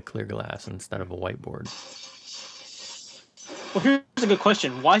having the clear glass instead of a whiteboard. Well, here's a good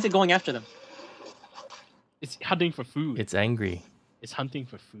question. Why is it going after them? It's hunting for food. It's angry. It's hunting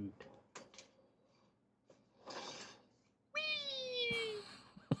for food. Whee!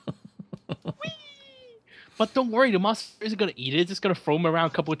 But don't worry, the monster isn't gonna eat it. It's just gonna throw him around a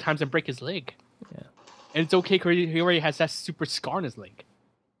couple of times and break his leg. Yeah. And it's okay because he already has that super scar on his leg.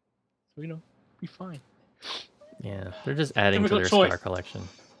 So, be fine. Yeah. They're just adding to Difficult their choice. star collection.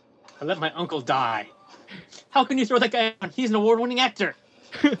 I let my uncle die. How can you throw that guy on? He's an award-winning actor.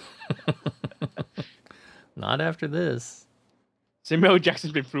 Not after this. Samuel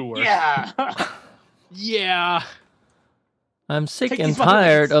Jackson's been through worse. Yeah. Yeah. I'm sick Take and these mother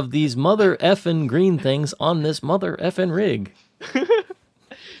tired rings. of these mother effing green things on this mother effing rig.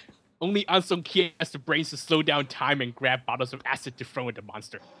 Only An Sung Ki has the brains to slow down time and grab bottles of acid to throw at the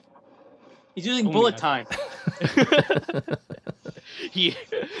monster. He's using Only bullet us. time. He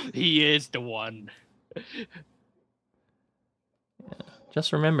is the one.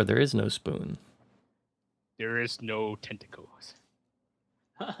 Just remember, there is no spoon. There is no tentacles.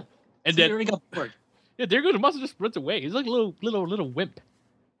 And So he then already got bored. yeah, there goes the monster just runs away. He's like a little wimp.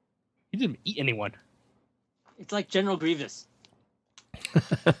 He didn't eat anyone. It's like General Grievous.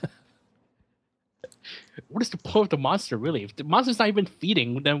 What is the point of the monster really? If the monster's not even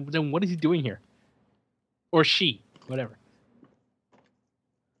feeding, then what is he doing here? Or she, whatever.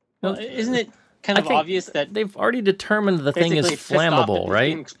 Well, isn't it kind I of think obvious that They've already determined the thing is basically pissed off that flammable, it's right?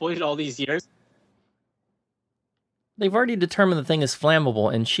 being exploited all these years? They've already determined the thing is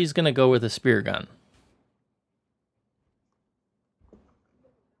flammable, and she's going to go with a spear gun.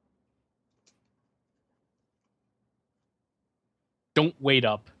 Don't wait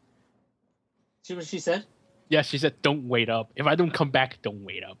up. See what she said? Yeah, she said, don't wait up. If I don't come back, don't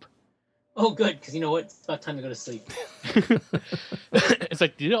wait up. Oh, good, because you know what? It's about time to go to sleep. It's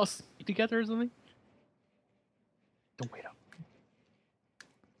like, did they all sleep together or something? Don't wait up.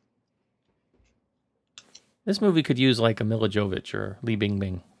 This movie could use like a Mila Jovovich or Lee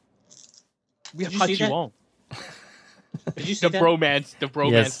Bingbing. We have Did you see Hachi that? Wong. Did you see The that? bromance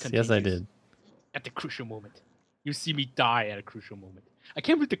Yes, continues. yes, I did. At the crucial moment. You see me die at a crucial moment. I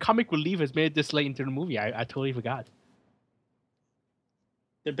can't believe the comic relief has made it this late into the movie. I totally forgot.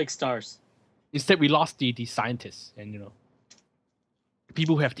 They're big stars. Instead, we lost the scientists and, the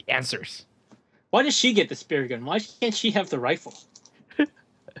people who have the answers. Why does she get the spear gun? Why can't she have the rifle? It's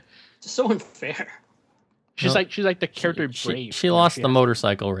so unfair. She's No, like the character in She, Brave. she lost She the has-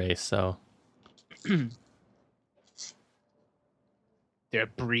 motorcycle race, so They're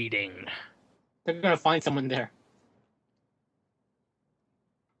breeding. They're gonna find someone there.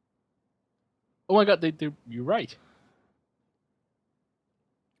 Oh my god, you're right.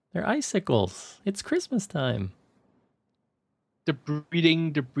 they're icicles. It's Christmas time. They're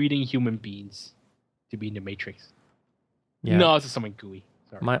breeding human beings to be in the Matrix. Yeah. No, it's just something gooey.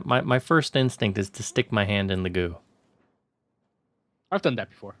 Sorry. My first instinct is to stick my hand in the goo. I've done that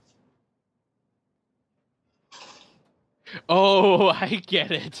before. Oh, I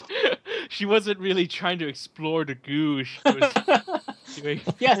get it. She wasn't really trying to explore the goo. She was doing...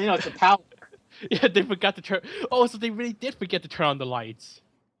 Yes, you know, it's a power. Yeah, they forgot to turn... Oh, so they really did forget to turn on the lights.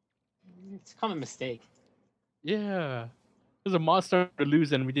 It's a common mistake. Yeah. There's a monster to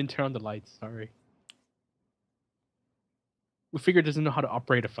lose and we didn't turn on the lights. Sorry. We figured it doesn't know how to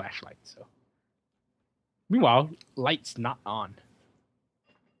operate a flashlight, so... Meanwhile, light's not on.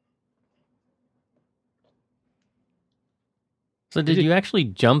 So did you actually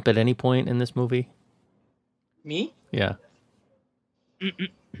jump at any point in this movie? Me? Yeah.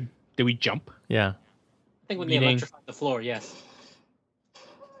 Did we jump? Yeah. I think when they Meaning- electrified the floor, yes.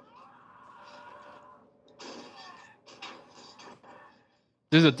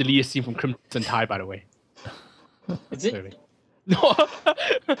 This is a deleted scene from Crimson Tide, by the way. Is it? Clearly. No.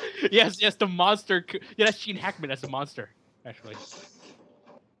 yes, the monster. Yeah, that's Gene Hackman as the monster, actually.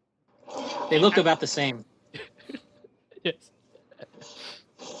 They look about the same. Yes.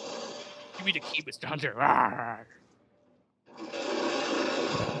 Give me the key, Mr. Hunter. Rawr.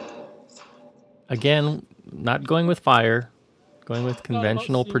 Again, not going with fire, going with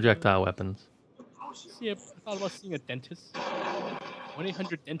conventional seeing- projectile weapons. See, I thought about seeing a dentist.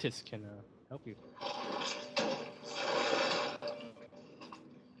 1-800-DENTIST can help you.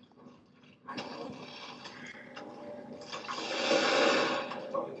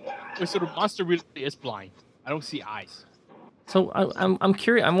 Wait, so the monster really is blind. I don't see eyes. So I'm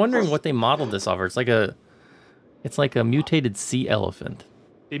curious. I'm wondering what they modeled this off. It's like a mutated sea elephant.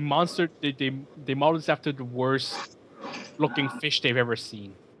 They modeled this after the worst looking fish they've ever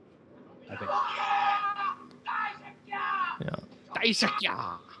seen. I think. Yeah.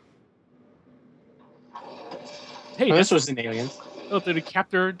 Daisakya! Hey, Oh, that's this was in Aliens.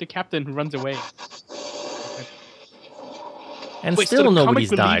 the captain who runs away. And Wait, so still the comic nobody's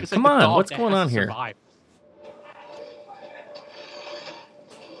relief died. is like Come the on, dog what's that going has on to here? survive.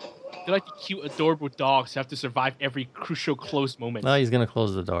 They're like the cute, adorable dogs who have to survive every crucial close moment. No, he's gonna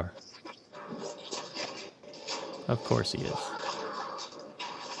close the door. Of course he is.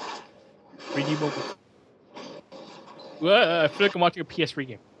 3D moment. I feel like I'm watching a PS3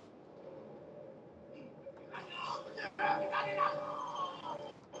 game.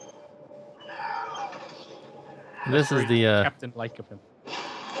 This is the Captain like of him.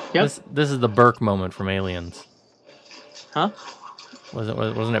 Yep. this is the Burke moment from Aliens. Huh?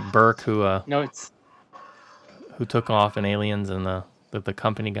 Wasn't it Burke who No, it's took off in Aliens and the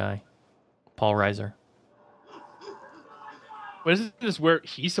company guy, Paul Reiser? But is this where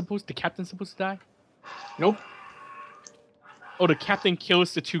the captain's supposed to die? nope. Oh, the captain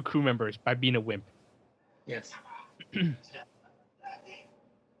kills the 2 crew members by being a wimp. Yes.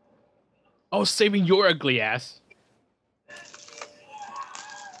 Oh, saving your ugly ass.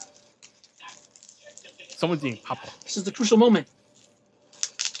 Someone's eating popcorn. This is the crucial moment.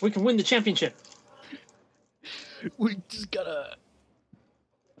 We can win the championship. We just gotta.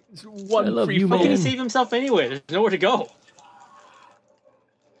 It's I one love free you, How can he man. save himself anyway? There's nowhere to go.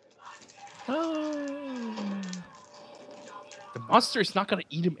 The monster is not gonna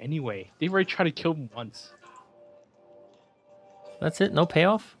eat him anyway. They've already tried to kill him once. That's it? No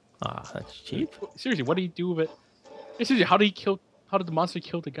payoff? Ah, that's cheap. Seriously, what do you do with it? Seriously, how did the monster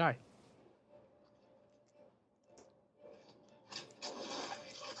kill the guy?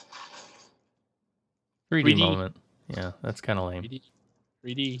 Three 3D. D moment. Yeah, that's kind of lame.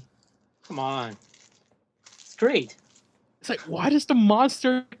 3D. Come on. It's great. It's like, why does the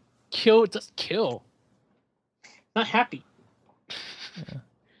monster just kill? Not happy.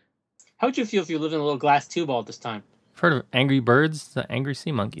 How would you feel if you lived in a little glass tube all this time? I've heard of Angry Birds, the Angry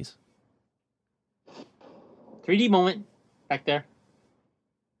Sea Monkeys. 3D moment back there.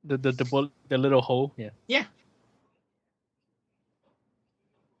 The little hole. Yeah. Yeah.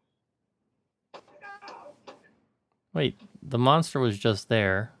 Wait, the monster was just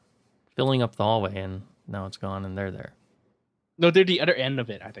there, filling up the hallway, and now it's gone, and they're there. No, they're the other end of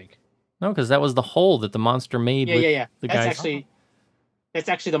it, I think. No, because that was the hole that the monster made with Yeah. the That's guys.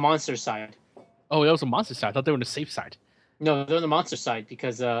 actually the monster side. Oh, that was the monster side. I thought they were on the safe side. No, they're on the monster side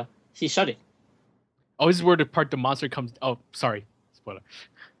because he shut it. Oh, this is where the monster comes. Oh, sorry. Spoiler.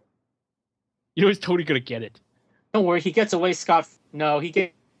 You know he's totally gonna get it. Don't worry, he gets away, Scott. No,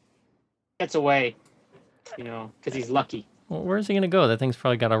 gets away. You know, because he's lucky. Well, where's he going to go? That thing's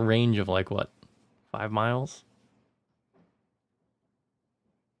probably got a range of, 5 miles?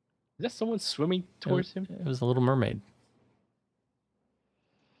 Is that someone swimming towards him? It was a Little Mermaid.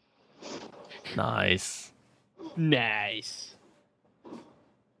 Nice. Nice.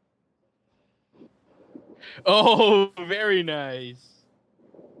 Oh, very nice.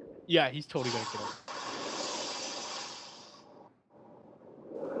 Yeah, he's totally gonna kill him.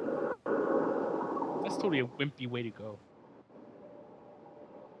 That's totally a wimpy way to go.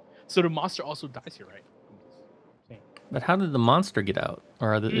 So the monster also dies here, right? But how did the monster get out?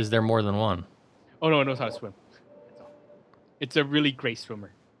 Or is there more than one? Oh no, it knows how to swim. That's all. It's a really great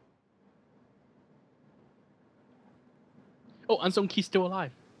swimmer. Oh, Unsung Key's still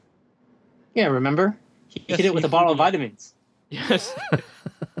alive. Yeah, remember? He Yes, hit it with he a bottle of fully- vitamins. Yes.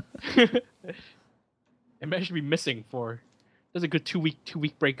 It managed to be missing for. There's a good two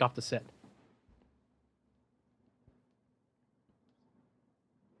week break off the set.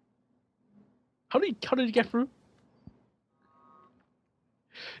 How did he get through?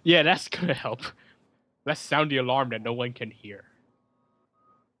 Yeah, that's gonna help. Let's sound the alarm that no one can hear.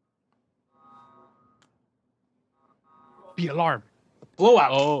 The alarm.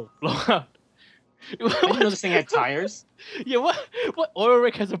 Blowout. Oh, blowout. I didn't know this thing had tires. Yeah, what oil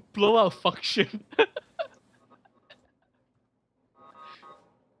rig has a blowout function?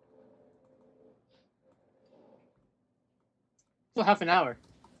 Still half an hour.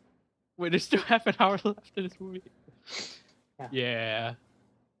 Wait, there's still half an hour left in this movie. Yeah. Yeah.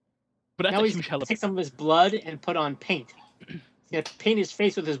 But that's Now a he's huge gonna hell of take some of his blood and put on paint. He's gonna paint his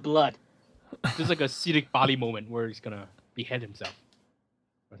face with his blood. There's like a Sidic body moment where he's gonna behead himself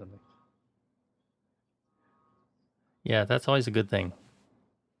or something. Yeah, that's always a good thing.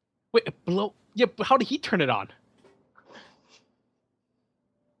 Wait, blow? Yeah, but how did he turn it on?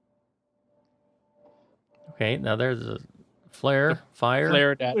 Okay, now there's a flare, fire.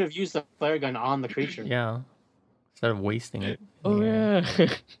 Flare I that. would have used the flare gun on the creature. Yeah, instead of wasting it. Oh yeah.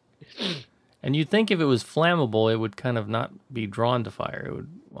 And you'd think if it was flammable, it would kind of not be drawn to fire. It would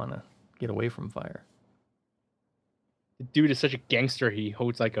want to get away from fire. The dude is such a gangster. He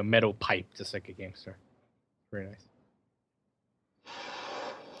holds like a metal pipe, just like a gangster. Very nice.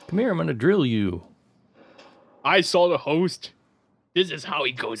 Come here, I'm going to drill you. I saw the host. This is how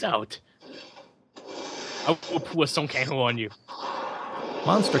he goes out. I will pull a Song Kang-ho on you.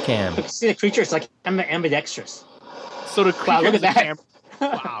 Monster cam. Look, see the creature? It's like ambidextrous. So the Wow, look creature at has a that.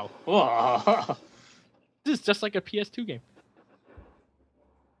 Wow. Whoa. This is just like a PS2 game.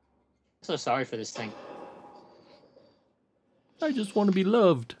 So sorry for this thing. I just want to be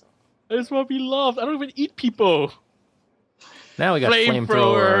loved. I just want to be loved. I don't even eat people. Now we got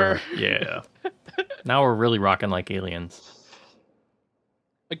Flamethrower. flamethrower. Yeah. Now we're really rocking like aliens.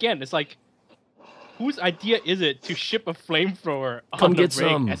 Again, it's like, whose idea is it to ship a flamethrower Come on the get rig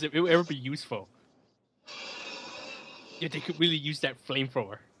some. as if it would ever be useful? Yeah, they could really use that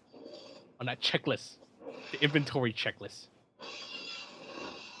flamethrower on that checklist, the inventory checklist.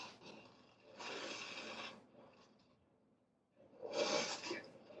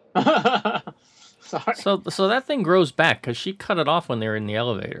 Sorry. So that thing grows back because she cut it off when they were in the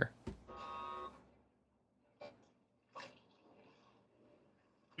elevator.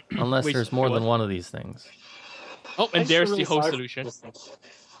 Unless Wait, there's more what? than one of these things. Oh, I and just there's feel the really whole sorry for solution. this thing.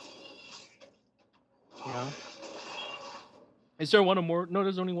 You know? Is there one or more? No,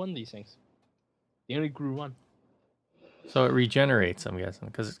 there's only one of these things. They only grew one. So it regenerates, I'm guessing,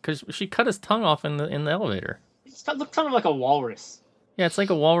 because she cut his tongue off in the elevator. It looks kind of like a walrus. Yeah, it's like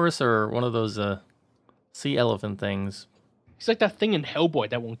a walrus or one of those sea elephant things. It's like that thing in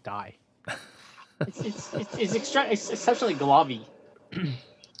Hellboy that won't die. It's exceptionally globby.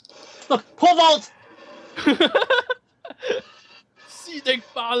 Look, pole vault! Sidic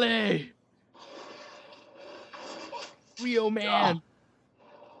Ballet! Rio Man!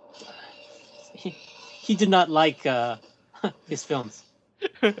 He did not like his films.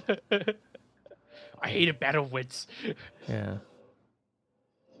 I hated Battle Wits. Yeah.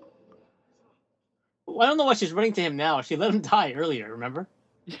 Well, I don't know why she's running to him now. She let him die earlier, remember?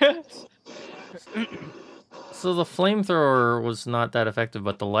 Yes. So the flamethrower was not that effective,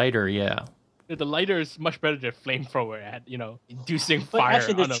 but the lighter, yeah. The lighter is much better than flamethrower at, inducing But fire.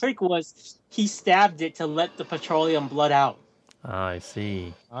 actually, the trick was he stabbed it to let the petroleum blood out. Ah, I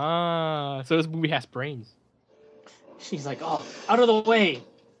see. So this movie has brains. She's like, oh, out of the way.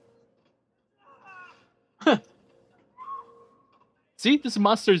 See, this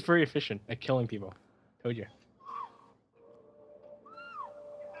monster is very efficient at killing people. Told you.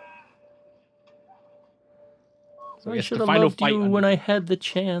 So I guess should the have final loved fight you on- when I had the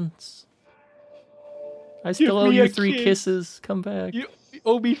chance. I still owe me you a 3 kiss. kisses. Come back. You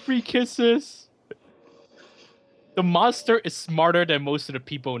owe me 3 kisses. The monster is smarter than most of the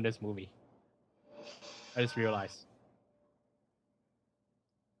people in this movie. I just realized.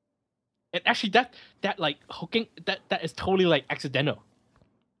 And actually, that like hooking that is totally like accidental.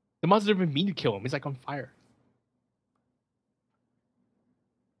 The monster didn't mean to kill him. He's like on fire.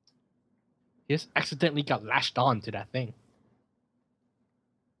 He just accidentally got lashed on to that thing.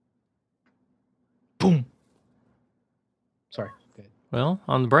 Boom. Sorry. Go ahead. Well,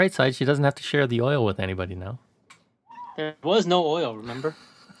 on the bright side, she doesn't have to share the oil with anybody now. There was no oil, remember?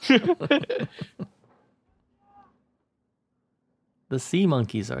 The sea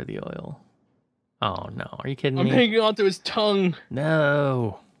monkeys are the oil. Oh, no. Are you kidding I'm me? hanging onto his tongue.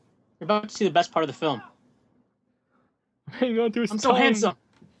 No. You're about to see the best part of the film. I'm hanging onto his I'm tongue. so handsome.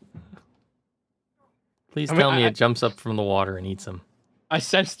 Please I mean, tell me I- it jumps up from the water and eats him. I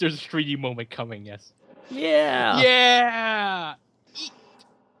sense there's a 3D moment coming, yes. Yeah. Yeah! Eat.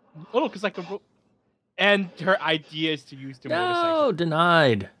 Oh, look, it's like a and her idea is to use the No, motorcycle.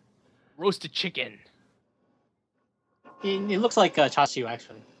 denied. Roasted chicken. It looks like Chachiu,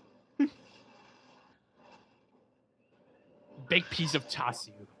 actually. Big piece of chasu.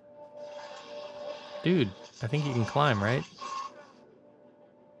 Dude, I think you can climb, right?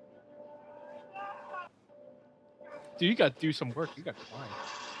 Dude, you gotta do some work. You gotta climb.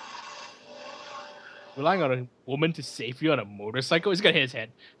 Relying on a woman to save you on a motorcycle, he's gonna hit his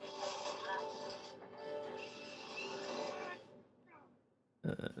head.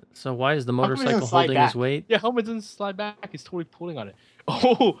 So why is the come he doesn't motorcycle slide holding back? his weight? Yeah, helmet doesn't slide back. He's totally pulling on it.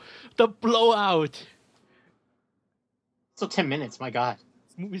 Oh, the blowout. So 10 minutes, my god.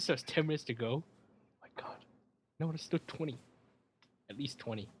 This movie says 10 minutes to go. My god. No, it's still 20. At least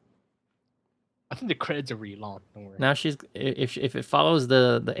 20. I think the credits are really long. Don't worry. Now she's if it follows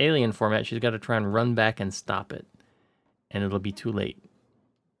the alien format, she's got to try and run back and stop it, and it'll be too late.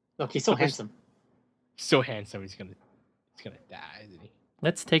 Look, he's so Okay. handsome. So handsome, he's gonna die, isn't he?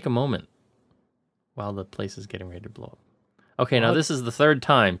 Let's take a moment while the place is getting ready to blow up. Okay, now What? this is the third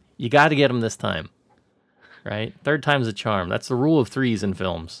time. You got to get him this time, right? Third time's a charm. That's the rule of threes in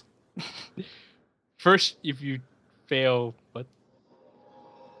films. First, if you fail, but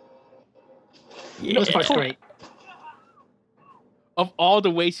This part's great. of all the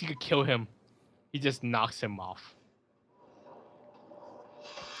ways you could kill him, he just knocks him off.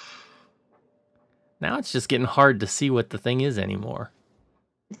 Now it's just getting hard to see what the thing is anymore.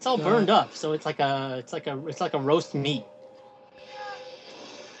 It's all burned up, so it's like a roast meat.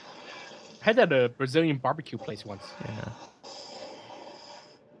 I had that at a Brazilian barbecue place once. Yeah.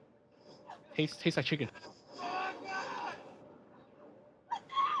 Tastes like chicken.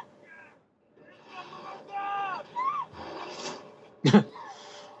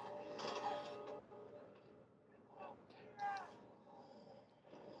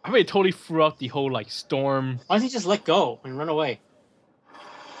 I mean, it totally threw out the whole like storm. Why doesn't he just let go and run away?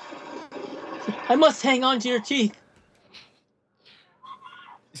 I must hang on to your teeth.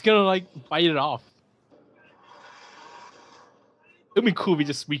 He's gonna like bite it off. It'd be cool if he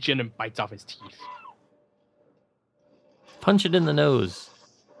just reach in and bites off his teeth. Punch it in the nose.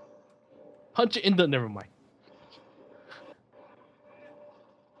 Punch it in the. Never mind.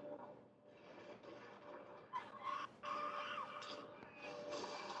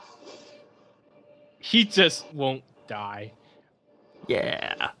 He just won't die.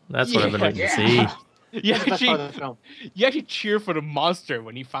 Yeah. That's what I've been waiting to see. Yeah. You That's the best part of actually, the film. you actually cheer for the monster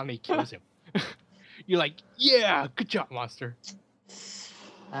when he finally kills him. You're like, yeah, good job, monster.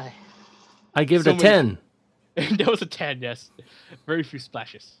 Aye. I give it So a many- 10. And that was a 10, yes. Very few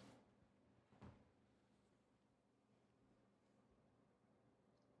splashes.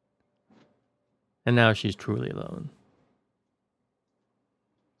 And now she's truly alone.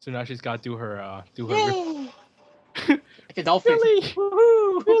 So now she's got to do her Yay! Like a dolphin. Really?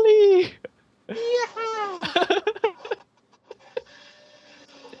 Woohoo! Really? Yeah!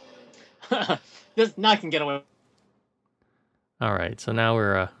 This now I can get away. All right, so now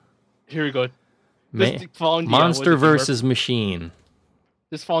we're Here we go. ma- Just following the, monster what is it, versus machine.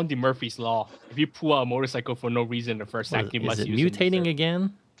 Just following the Murphy's law. If you pull out a motorcycle for no reason the first What act, you is must it use mutating it.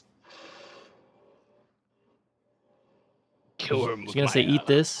 again? Kill her. She's gonna say, "Eat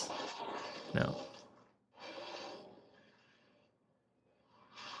this." No.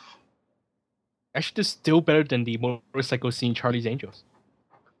 Actually, this is still better than the motorcycle scene in Charlie's Angels.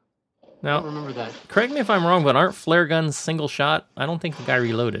 I don't Now, remember that. correct me if I'm wrong, but aren't flare guns single shot? I don't think the guy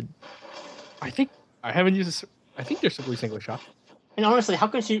reloaded. I think I haven't used this. I think they're simply single shot. And honestly, how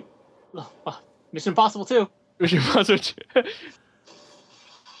can she? Mission Impossible 2.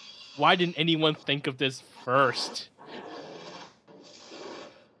 Why didn't anyone think of this first?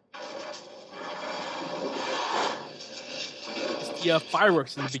 It's the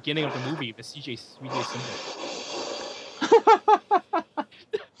fireworks in the beginning of the movie, the CJ symbol.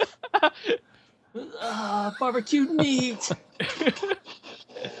 Barbecued meat.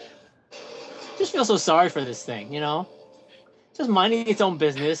 Just feel so sorry for this thing, you know? Just minding its own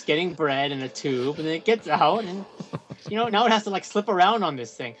business, getting bread in a tube, and then it gets out, and you know, now it has to like slip around on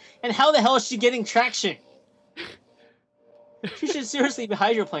this thing. And how the hell is she getting traction? She should seriously be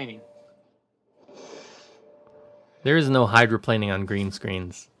hydroplaning. There is no hydroplaning on green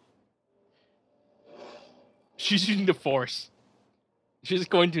screens. She's using the Force. She's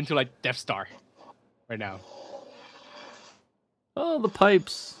going into like Death Star right now. Oh, the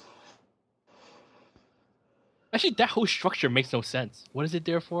pipes. Actually, that whole structure makes no sense. What is it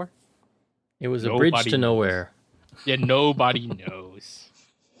there for? It was a bridge Nobody to knows. nowhere. Yeah, nobody knows.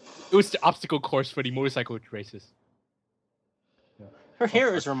 It was the obstacle course for the motorcycle races. Her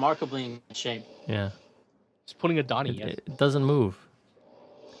hair is remarkably in good shape. Yeah. Just putting a Donnie. It, Yes. it doesn't move.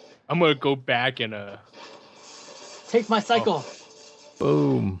 I'm gonna go back and Take my cycle.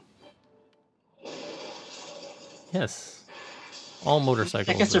 Boom. Yes. All motorcycles.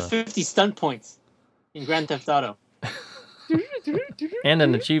 That gets her 50 stunt points in Grand Theft Auto. And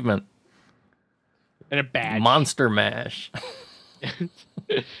an achievement. and a badge. Monster Mash.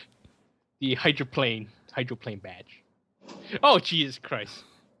 the hydroplane badge. Oh Jesus Christ!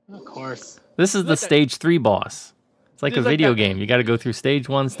 Of course. This is the stage 3 boss. It's like This a is like video that- game. You got to go through stage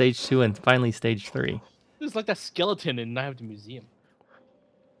 1, stage 2, and finally stage 3. This is like that skeleton in Night of the Museum.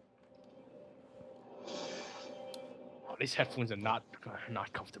 Oh, these headphones are not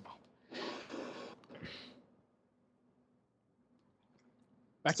comfortable.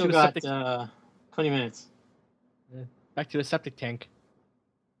 Back Still to the got septic. 20 minutes. Back to the septic tank.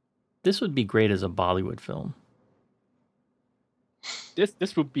 This would be great as a Bollywood film.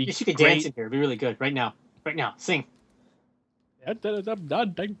 This would be Yes, you could great. dance in here. It'd be really good. Right now. Right now. Sing. Ah,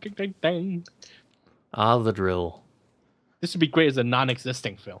 the drill. This would be great as a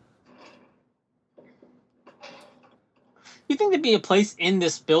non-existing film. You think there'd be a place in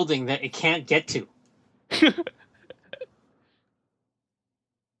this building that it can't get to?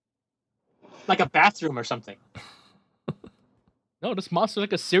 Like a bathroom or something. No, this monster's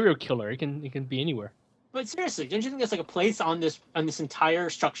like a serial killer. It can be anywhere. But seriously, don't you think there's like a place on this entire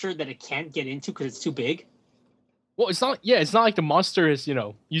structure that it can't get into because it's too big? Well, it's not. Yeah, it's not like the monster is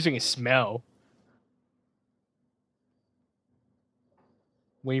using a smell.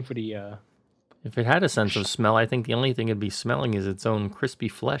 Waiting for the. If it had a sense of smell, I think the only thing it'd be smelling is its own crispy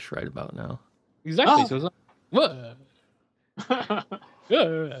flesh right about now. Exactly. Oh. So it's like, what?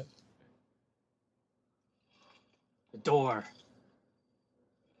 The door.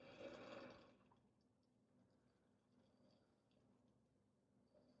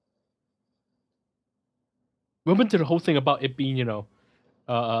 What happened to the whole thing about it being,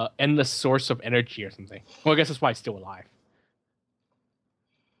 endless source of energy or something? Well, I guess that's why it's still alive.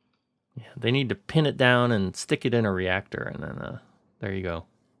 Yeah, they need to pin it down and stick it in a reactor, and then there you go.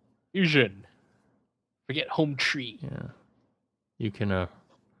 Fusion. Forget home tree. Yeah, you can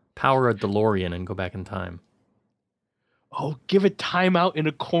power a DeLorean and go back in time. Oh, give it time out in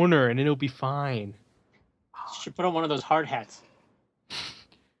a corner and it'll be fine. Should put on one of those hard hats.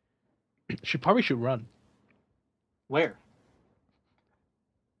 She probably should run. Where?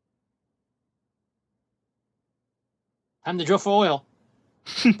 Time to drill for oil.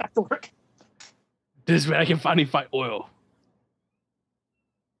 Back to work. This is where I can finally find oil.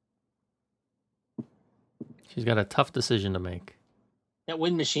 She's got a tough decision to make. That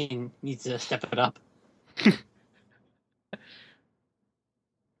wind machine needs to step it up.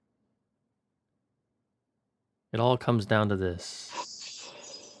 It all comes down to this.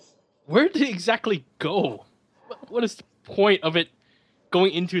 Where did it exactly go? What is the point of it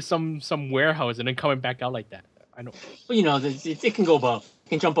going into some warehouse and then coming back out like that? I don't. Well, it can go above. It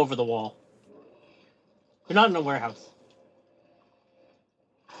can jump over the wall. We're not in a warehouse.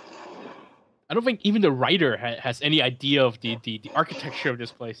 I don't think even the writer has any idea of the architecture of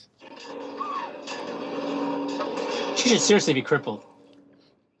this place. She should seriously be crippled.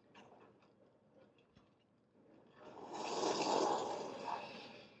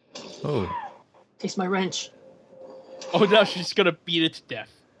 Oh, Taste my wrench. Oh, now she's gonna beat it to death,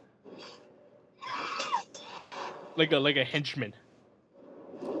 like a henchman.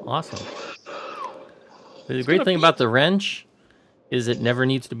 awesome. The great thing about the wrench is it never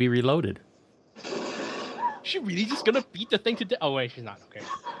needs to be reloaded. She really just gonna beat the thing to death? Oh wait, she's not. Okay.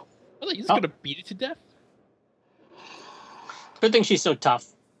 I thought you're just gonna beat it to death Good thing she's so tough.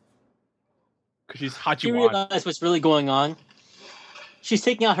 because she's She Hachiwan. realized what's really going on. She's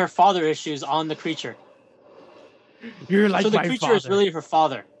taking out her father issues on the creature. You're like So the my creature father. is really her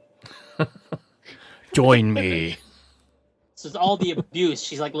father. Join me. So it's all the abuse.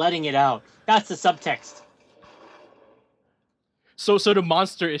 She's like letting it out. That's the subtext. So the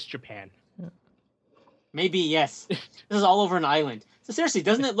monster is Japan. Maybe, yes. This is all over an island. So seriously,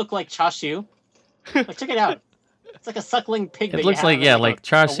 doesn't it look like Chashu? Like, check it out. It's like a suckling pig. It looks like, like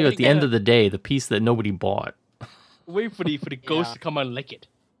Char Siu at the end of the day, the piece that nobody bought. Wait for the ghost Yeah. to come and lick it.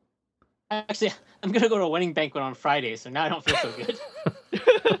 Actually, I'm gonna go to a wedding banquet on Friday, so now I don't feel so good.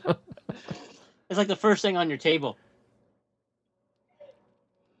 It's like the first thing on your table.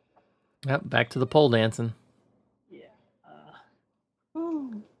 Yep, back to the pole dancing. Yeah.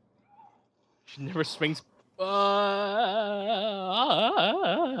 She never swings.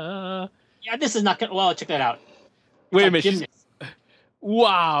 Yeah, this is not gonna. Well, check that out. It's Wait a like minute. She's, gymnasts.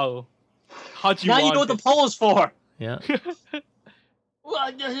 wow. How'd you Now you want know what the it? pole is for. Yeah.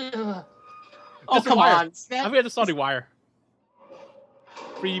 Oh, There's a come wire. on. I Snap. think I just saw the wire.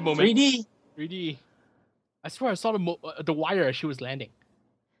 3D moment. 3D. 3D. I swear I saw the wire as she was landing.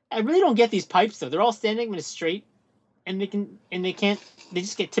 I really don't get these pipes though. They're all standing in a straight, and they can't. They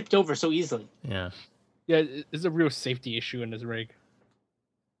just get tipped over so easily. Yeah. Yeah, it's a real safety issue in this rig.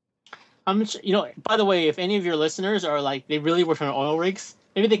 I'm, by the way, if any of your listeners are like they really work on oil rigs,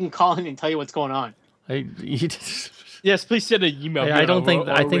 Maybe they can call in and tell you what's going on. Yes, please send an email. I don't think.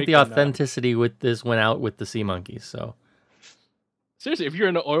 I think the authenticity with this went out with the sea monkeys. So seriously, if you're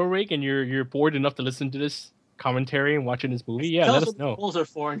in an oil rig and you're bored enough to listen to this commentary and watching this movie, yeah, tell let us us what know. the polls are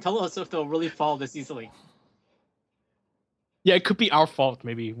for, and tell us if they'll really fall this easily. Yeah, it could be our fault.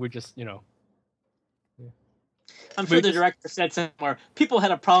 Maybe we're just I'm sure the director said somewhere people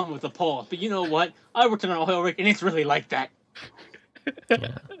had a problem with the poll, but you know what? I worked on an oil rig, and it's really like that.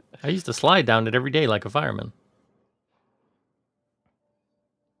 yeah. I used to slide down it every day like a fireman.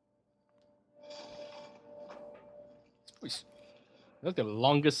 That's the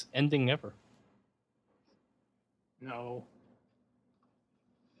longest ending ever. No.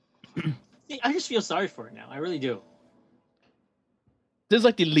 See, I just feel sorry for it now. I really do. This is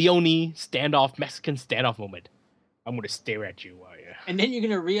like the Leone standoff, Mexican standoff moment. I'm gonna stare at you while you. And then you're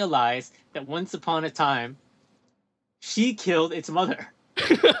gonna realize that once upon a time, she killed its mother.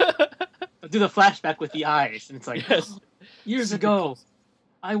 Do the flashback with the eyes, and it's like, Yes. Years ago,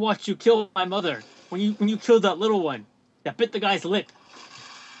 I watched you kill my mother when you killed that little one that bit the guy's lip.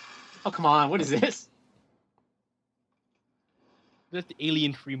 Oh, come on, what is this? That's the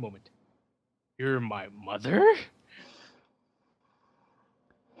Alien 3 moment. You're my mother?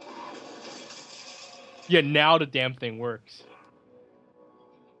 Yeah, now the damn thing works.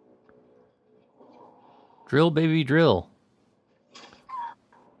 Drill, baby, drill.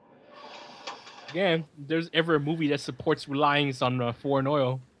 Again, if there's ever a movie that supports reliance on foreign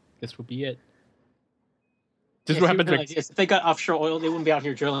oil, this would be it. This is what happens. If they got offshore oil, they wouldn't be out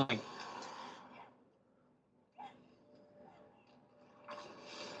here drilling.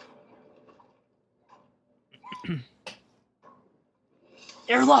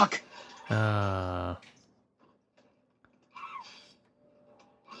 Airlock!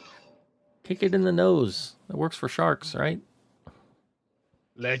 Kick it in the nose. That works for sharks, right?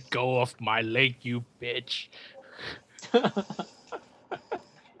 Let go of my leg, you bitch.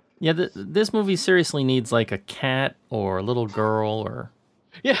 Yeah, this movie seriously needs like a cat or a little girl or...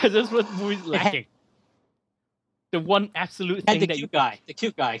 Yeah, that's what the movie's lacking. The one absolute thing the that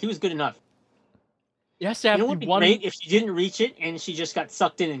cute guy, he was good enough. Yes, have you know what would be great if she didn't reach it and she just got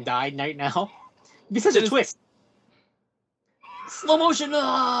sucked in and died right now? It'd be such a twist. Slow motion!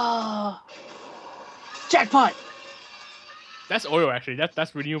 Jackpot! That's oil, actually.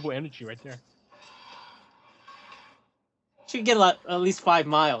 That's renewable energy right there. She could get at least 5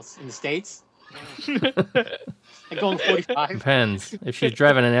 miles in the States. Like going 45. Depends if she's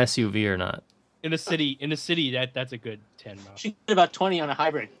driving an SUV or not. In the city, that's a good 10 miles. She get about 20 on a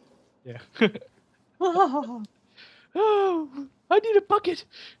hybrid. Yeah. Oh, I need a bucket.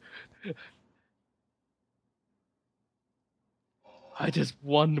 I just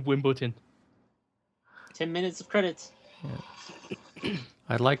won Wimbledon. 10 minutes of credits. Yeah.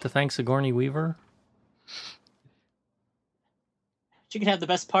 I'd like to thank Sigourney Weaver. She can have the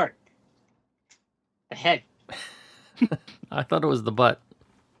best part. The head. I thought it was the butt.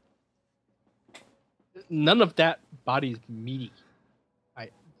 None of that body is meaty. I'm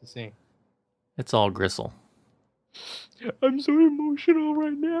saying. It's all gristle. I'm so emotional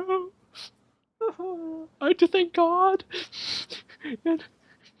right now. I have to thank God. And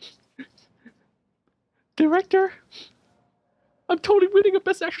director, I'm totally winning a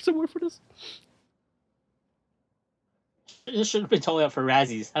Best Actress award for this. This should have been totally up for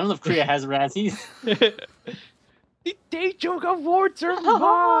Razzies. I don't know if Korea has Razzies. The Day Joke Awards are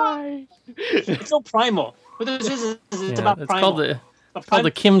mine. It's so primal. What this is it's about it's primal. It's called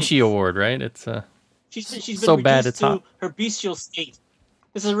the Kimchi Award, right? It's she's been so bad it's to hot. her bestial state.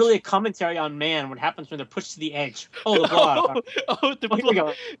 This is really a commentary on man. What happens when they're pushed to the edge? Oh, the blowout. Here we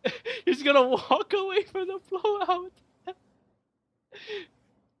go. He's gonna walk away from the blowout.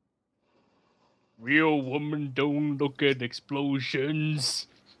 Real women don't look at explosions.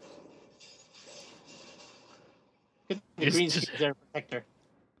 The green sheet is there to protect her.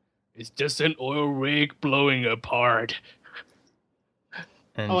 It's just an oil rig blowing apart.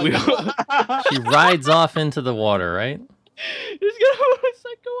 And she rides off into the water, right? He's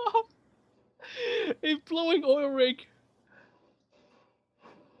gonna go off. A blowing oil rig.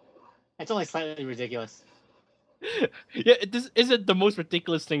 It's only slightly ridiculous. Yeah, this isn't the most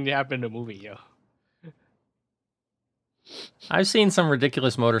ridiculous thing to happen in a movie, yo. I've seen some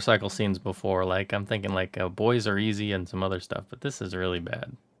ridiculous motorcycle scenes before. Like, I'm thinking like Boys Are Easy and some other stuff, but this is really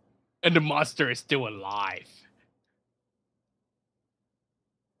bad. And the monster is still alive.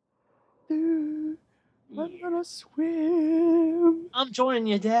 I'm gonna swim. I'm joining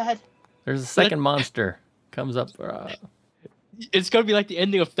you, Dad. There's a second monster. Comes up. It's gonna be like the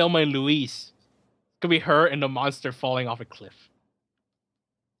ending of Thelma and Louise. It's gonna be her and the monster falling off a cliff.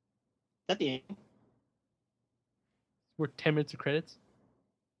 that the end? We're 10 minutes of credits.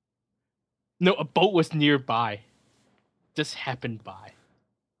 No, a boat was nearby. Just happened by.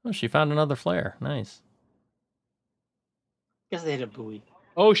 Oh, she found another flare. Nice. Guess they hit a buoy.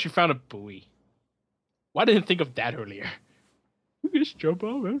 Oh, she found a buoy. Why didn't I think of that earlier? We can just jump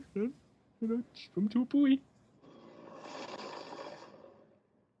off and swim to a buoy.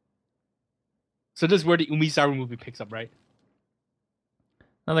 So this is where the Umizaru movie picks up, right?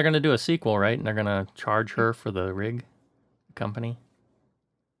 Now they're going to do a sequel, right? And they're going to charge her for the rig company.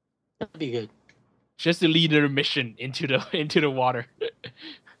 That'd be good. Just to lead her mission into the water.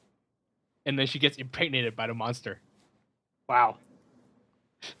 And then she gets impregnated by the monster. Wow.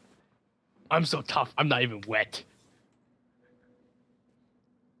 I'm so tough, I'm not even wet.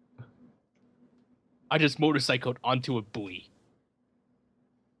 I just motorcycled onto a buoy.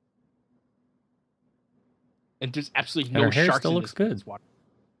 And there's absolutely And no her hair sharks still in looks this good. water.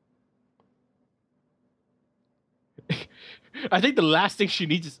 I think the last thing she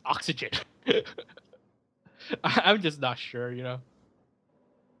needs is oxygen. I'm just not sure, you know.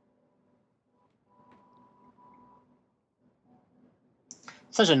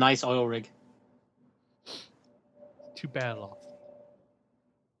 Such a nice oil rig. Too bad I lost.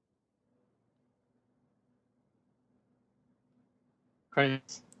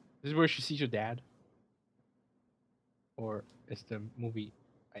 Credits. This is where she sees her dad. Or is the movie...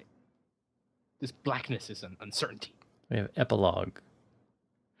 This blackness is an uncertainty. We have epilogue.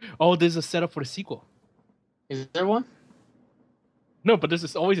 Oh, there's a setup for the sequel. Is there one? No, but this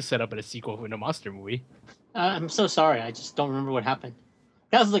is always a setup in a sequel in a monster movie. I'm so sorry. I just don't remember what happened.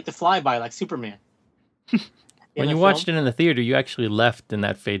 That was like the flyby, like Superman. When you watched it in the theater, you actually left in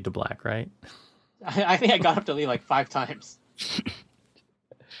that fade to black, right? I think I got up to leave like 5 times.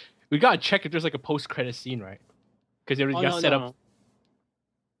 We gotta check if there's like a post-credit scene, right? Because they already got set up.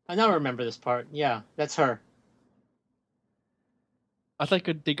 I now remember this part. Yeah, that's her. I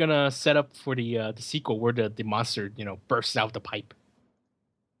think they're gonna set up for the sequel where the monster, you know, bursts out the pipe.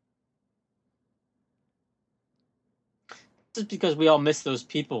 Just because we all miss those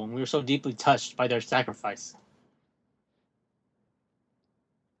people and we were so deeply touched by their sacrifice.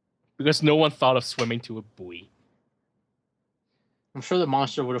 Because no one thought of swimming to a buoy. I'm sure the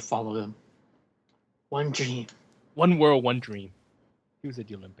monster would have followed them. One dream. One world, one dream. He was at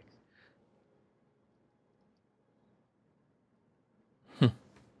the Olympics.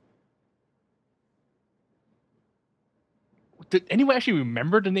 Did anyone actually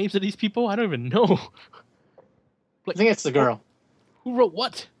remember the names of these people? I don't even know. I think it's the girl. Who wrote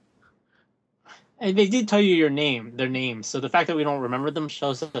what? And they did tell you their names. So the fact that we don't remember them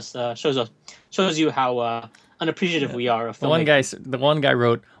shows you how unappreciative we are of The one guy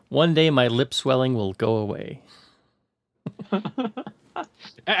wrote, "One day my lip swelling will go away."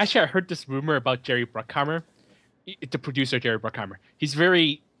 Actually, I heard this rumor about Jerry Bruckheimer, the producer Jerry Bruckheimer. He's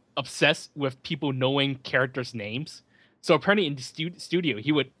very obsessed with people knowing characters' names. So apparently in the studio,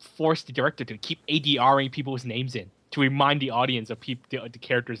 he would force the director to keep ADRing people's names in to remind the audience of the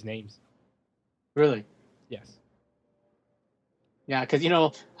characters' names. Really? Yes. Yeah, because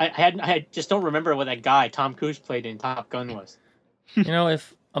I just don't remember what that guy Tom Cruise played in Top Gun was. You know,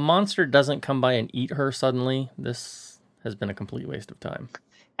 if a monster doesn't come by and eat her suddenly, this has been a complete waste of time.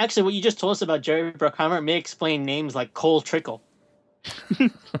 Actually, what you just told us about Jerry Bruckheimer may explain names like Cole Trickle.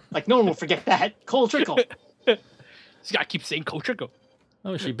 Like, no one will forget that. Cole Trickle. This guy keeps saying Cole Trickle.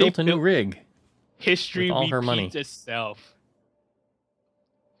 Oh, she built a new rig. History with all her money. repeats itself.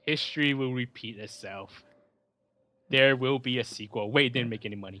 History will repeat itself. There will be a sequel. Wait, it didn't make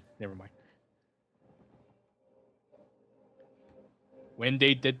any money. Never mind. When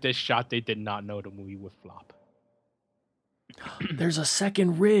they did this shot, they did not know the movie would flop. There's a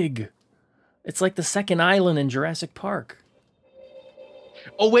second rig. It's like the second island in Jurassic Park.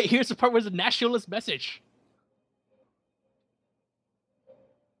 Oh, wait, here's the part where there's a nationalist message.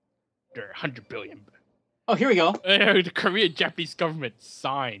 There are 100 billion. Oh, here we go. The Korean Japanese government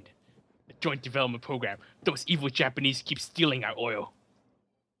signed a joint development program. Those evil Japanese keep stealing our oil.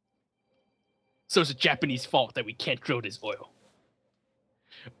 So it's the Japanese fault that we can't drill this oil.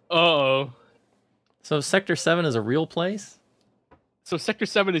 Uh-oh. So Sector 7 is a real place? So Sector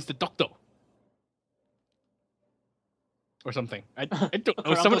 7 is the doctor. Or something. I don't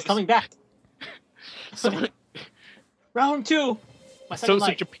know. Someone's coming back. Someone, Round 2.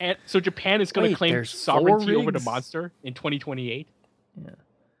 so Japan is going to claim there's sovereignty 4 over the rigs? monster in 2028. Yeah.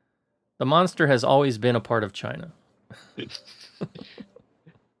 The monster has always been a part of China.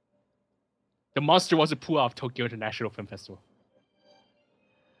 The monster was a pull off Tokyo International Film Festival.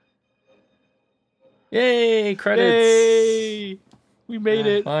 Yay! Credits! Yay! We made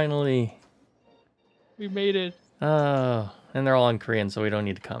it. Finally. We made it. Oh, and they're all in Korean, so we don't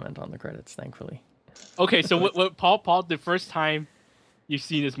need to comment on the credits, thankfully. Okay, so what Paul, the first time you've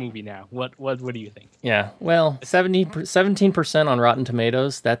seen this movie now, what do you think? Yeah, well, 17% on Rotten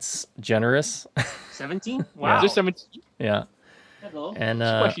Tomatoes. That's generous. 17? Wow. Is there 17? Yeah. Hello. And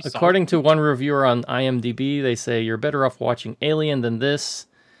Squishy according to one reviewer on IMDb, they say you're better off watching Alien than this.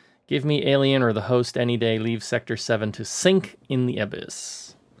 Give me Alien or The Host any day. Leave Sector 7 to sink in the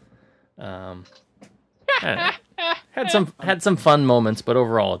abyss. I don't know. Had some fun moments, but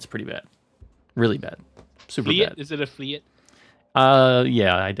overall it's pretty bad. Really bad. Super Flee bad. it? Is it a flee it?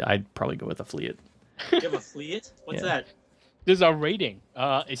 Yeah, I'd probably go with a flee it. You have a flee it? What's Yeah. that? There's a rating.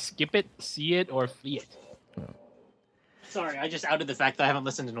 Is skip it, see it, or flee it. Sorry, I just outed the fact that I haven't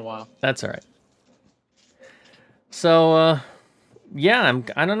listened in a while. That's all right. So, yeah,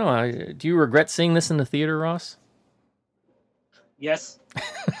 I don't know. Do you regret seeing this in the theater, Ross? Yes.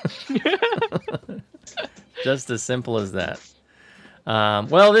 Just as simple as that.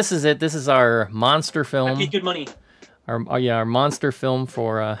 Well, this is it. This is our monster I film. paid good money. Our monster film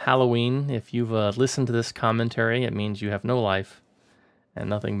for Halloween. If you've listened to this commentary, it means you have no life and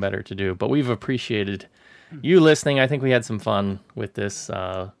nothing better to do. But we've appreciated you listening. I think we had some fun with this.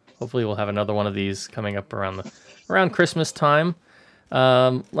 Hopefully, we'll have another one of these coming up around Christmas time.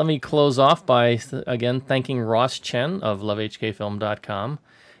 Let me close off by again thanking Ross Chen of lovehkfilm.com,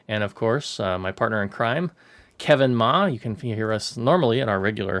 and of course my partner in crime, Kevin Ma. You can hear us normally in our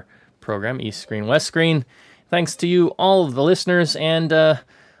regular program, East Screen, West Screen. Thanks to you, all of the listeners, and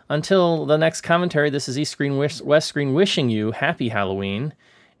until the next commentary, this is East Screen, West Screen wishing you happy Halloween.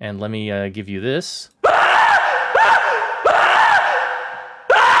 And let me give you this.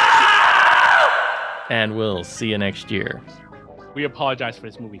 And we'll see you next year. We apologize for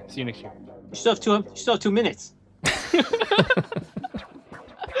this movie. See you next year. You still have 2 minutes. You're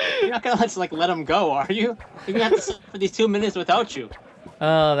not gonna let them go, are you? You're gonna have to sit for these 2 minutes without you.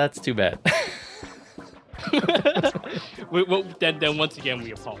 Oh, that's too bad. Then once again,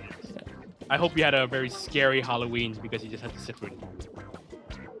 we apologize. I hope you had a very scary Halloween because you just had to sit through it.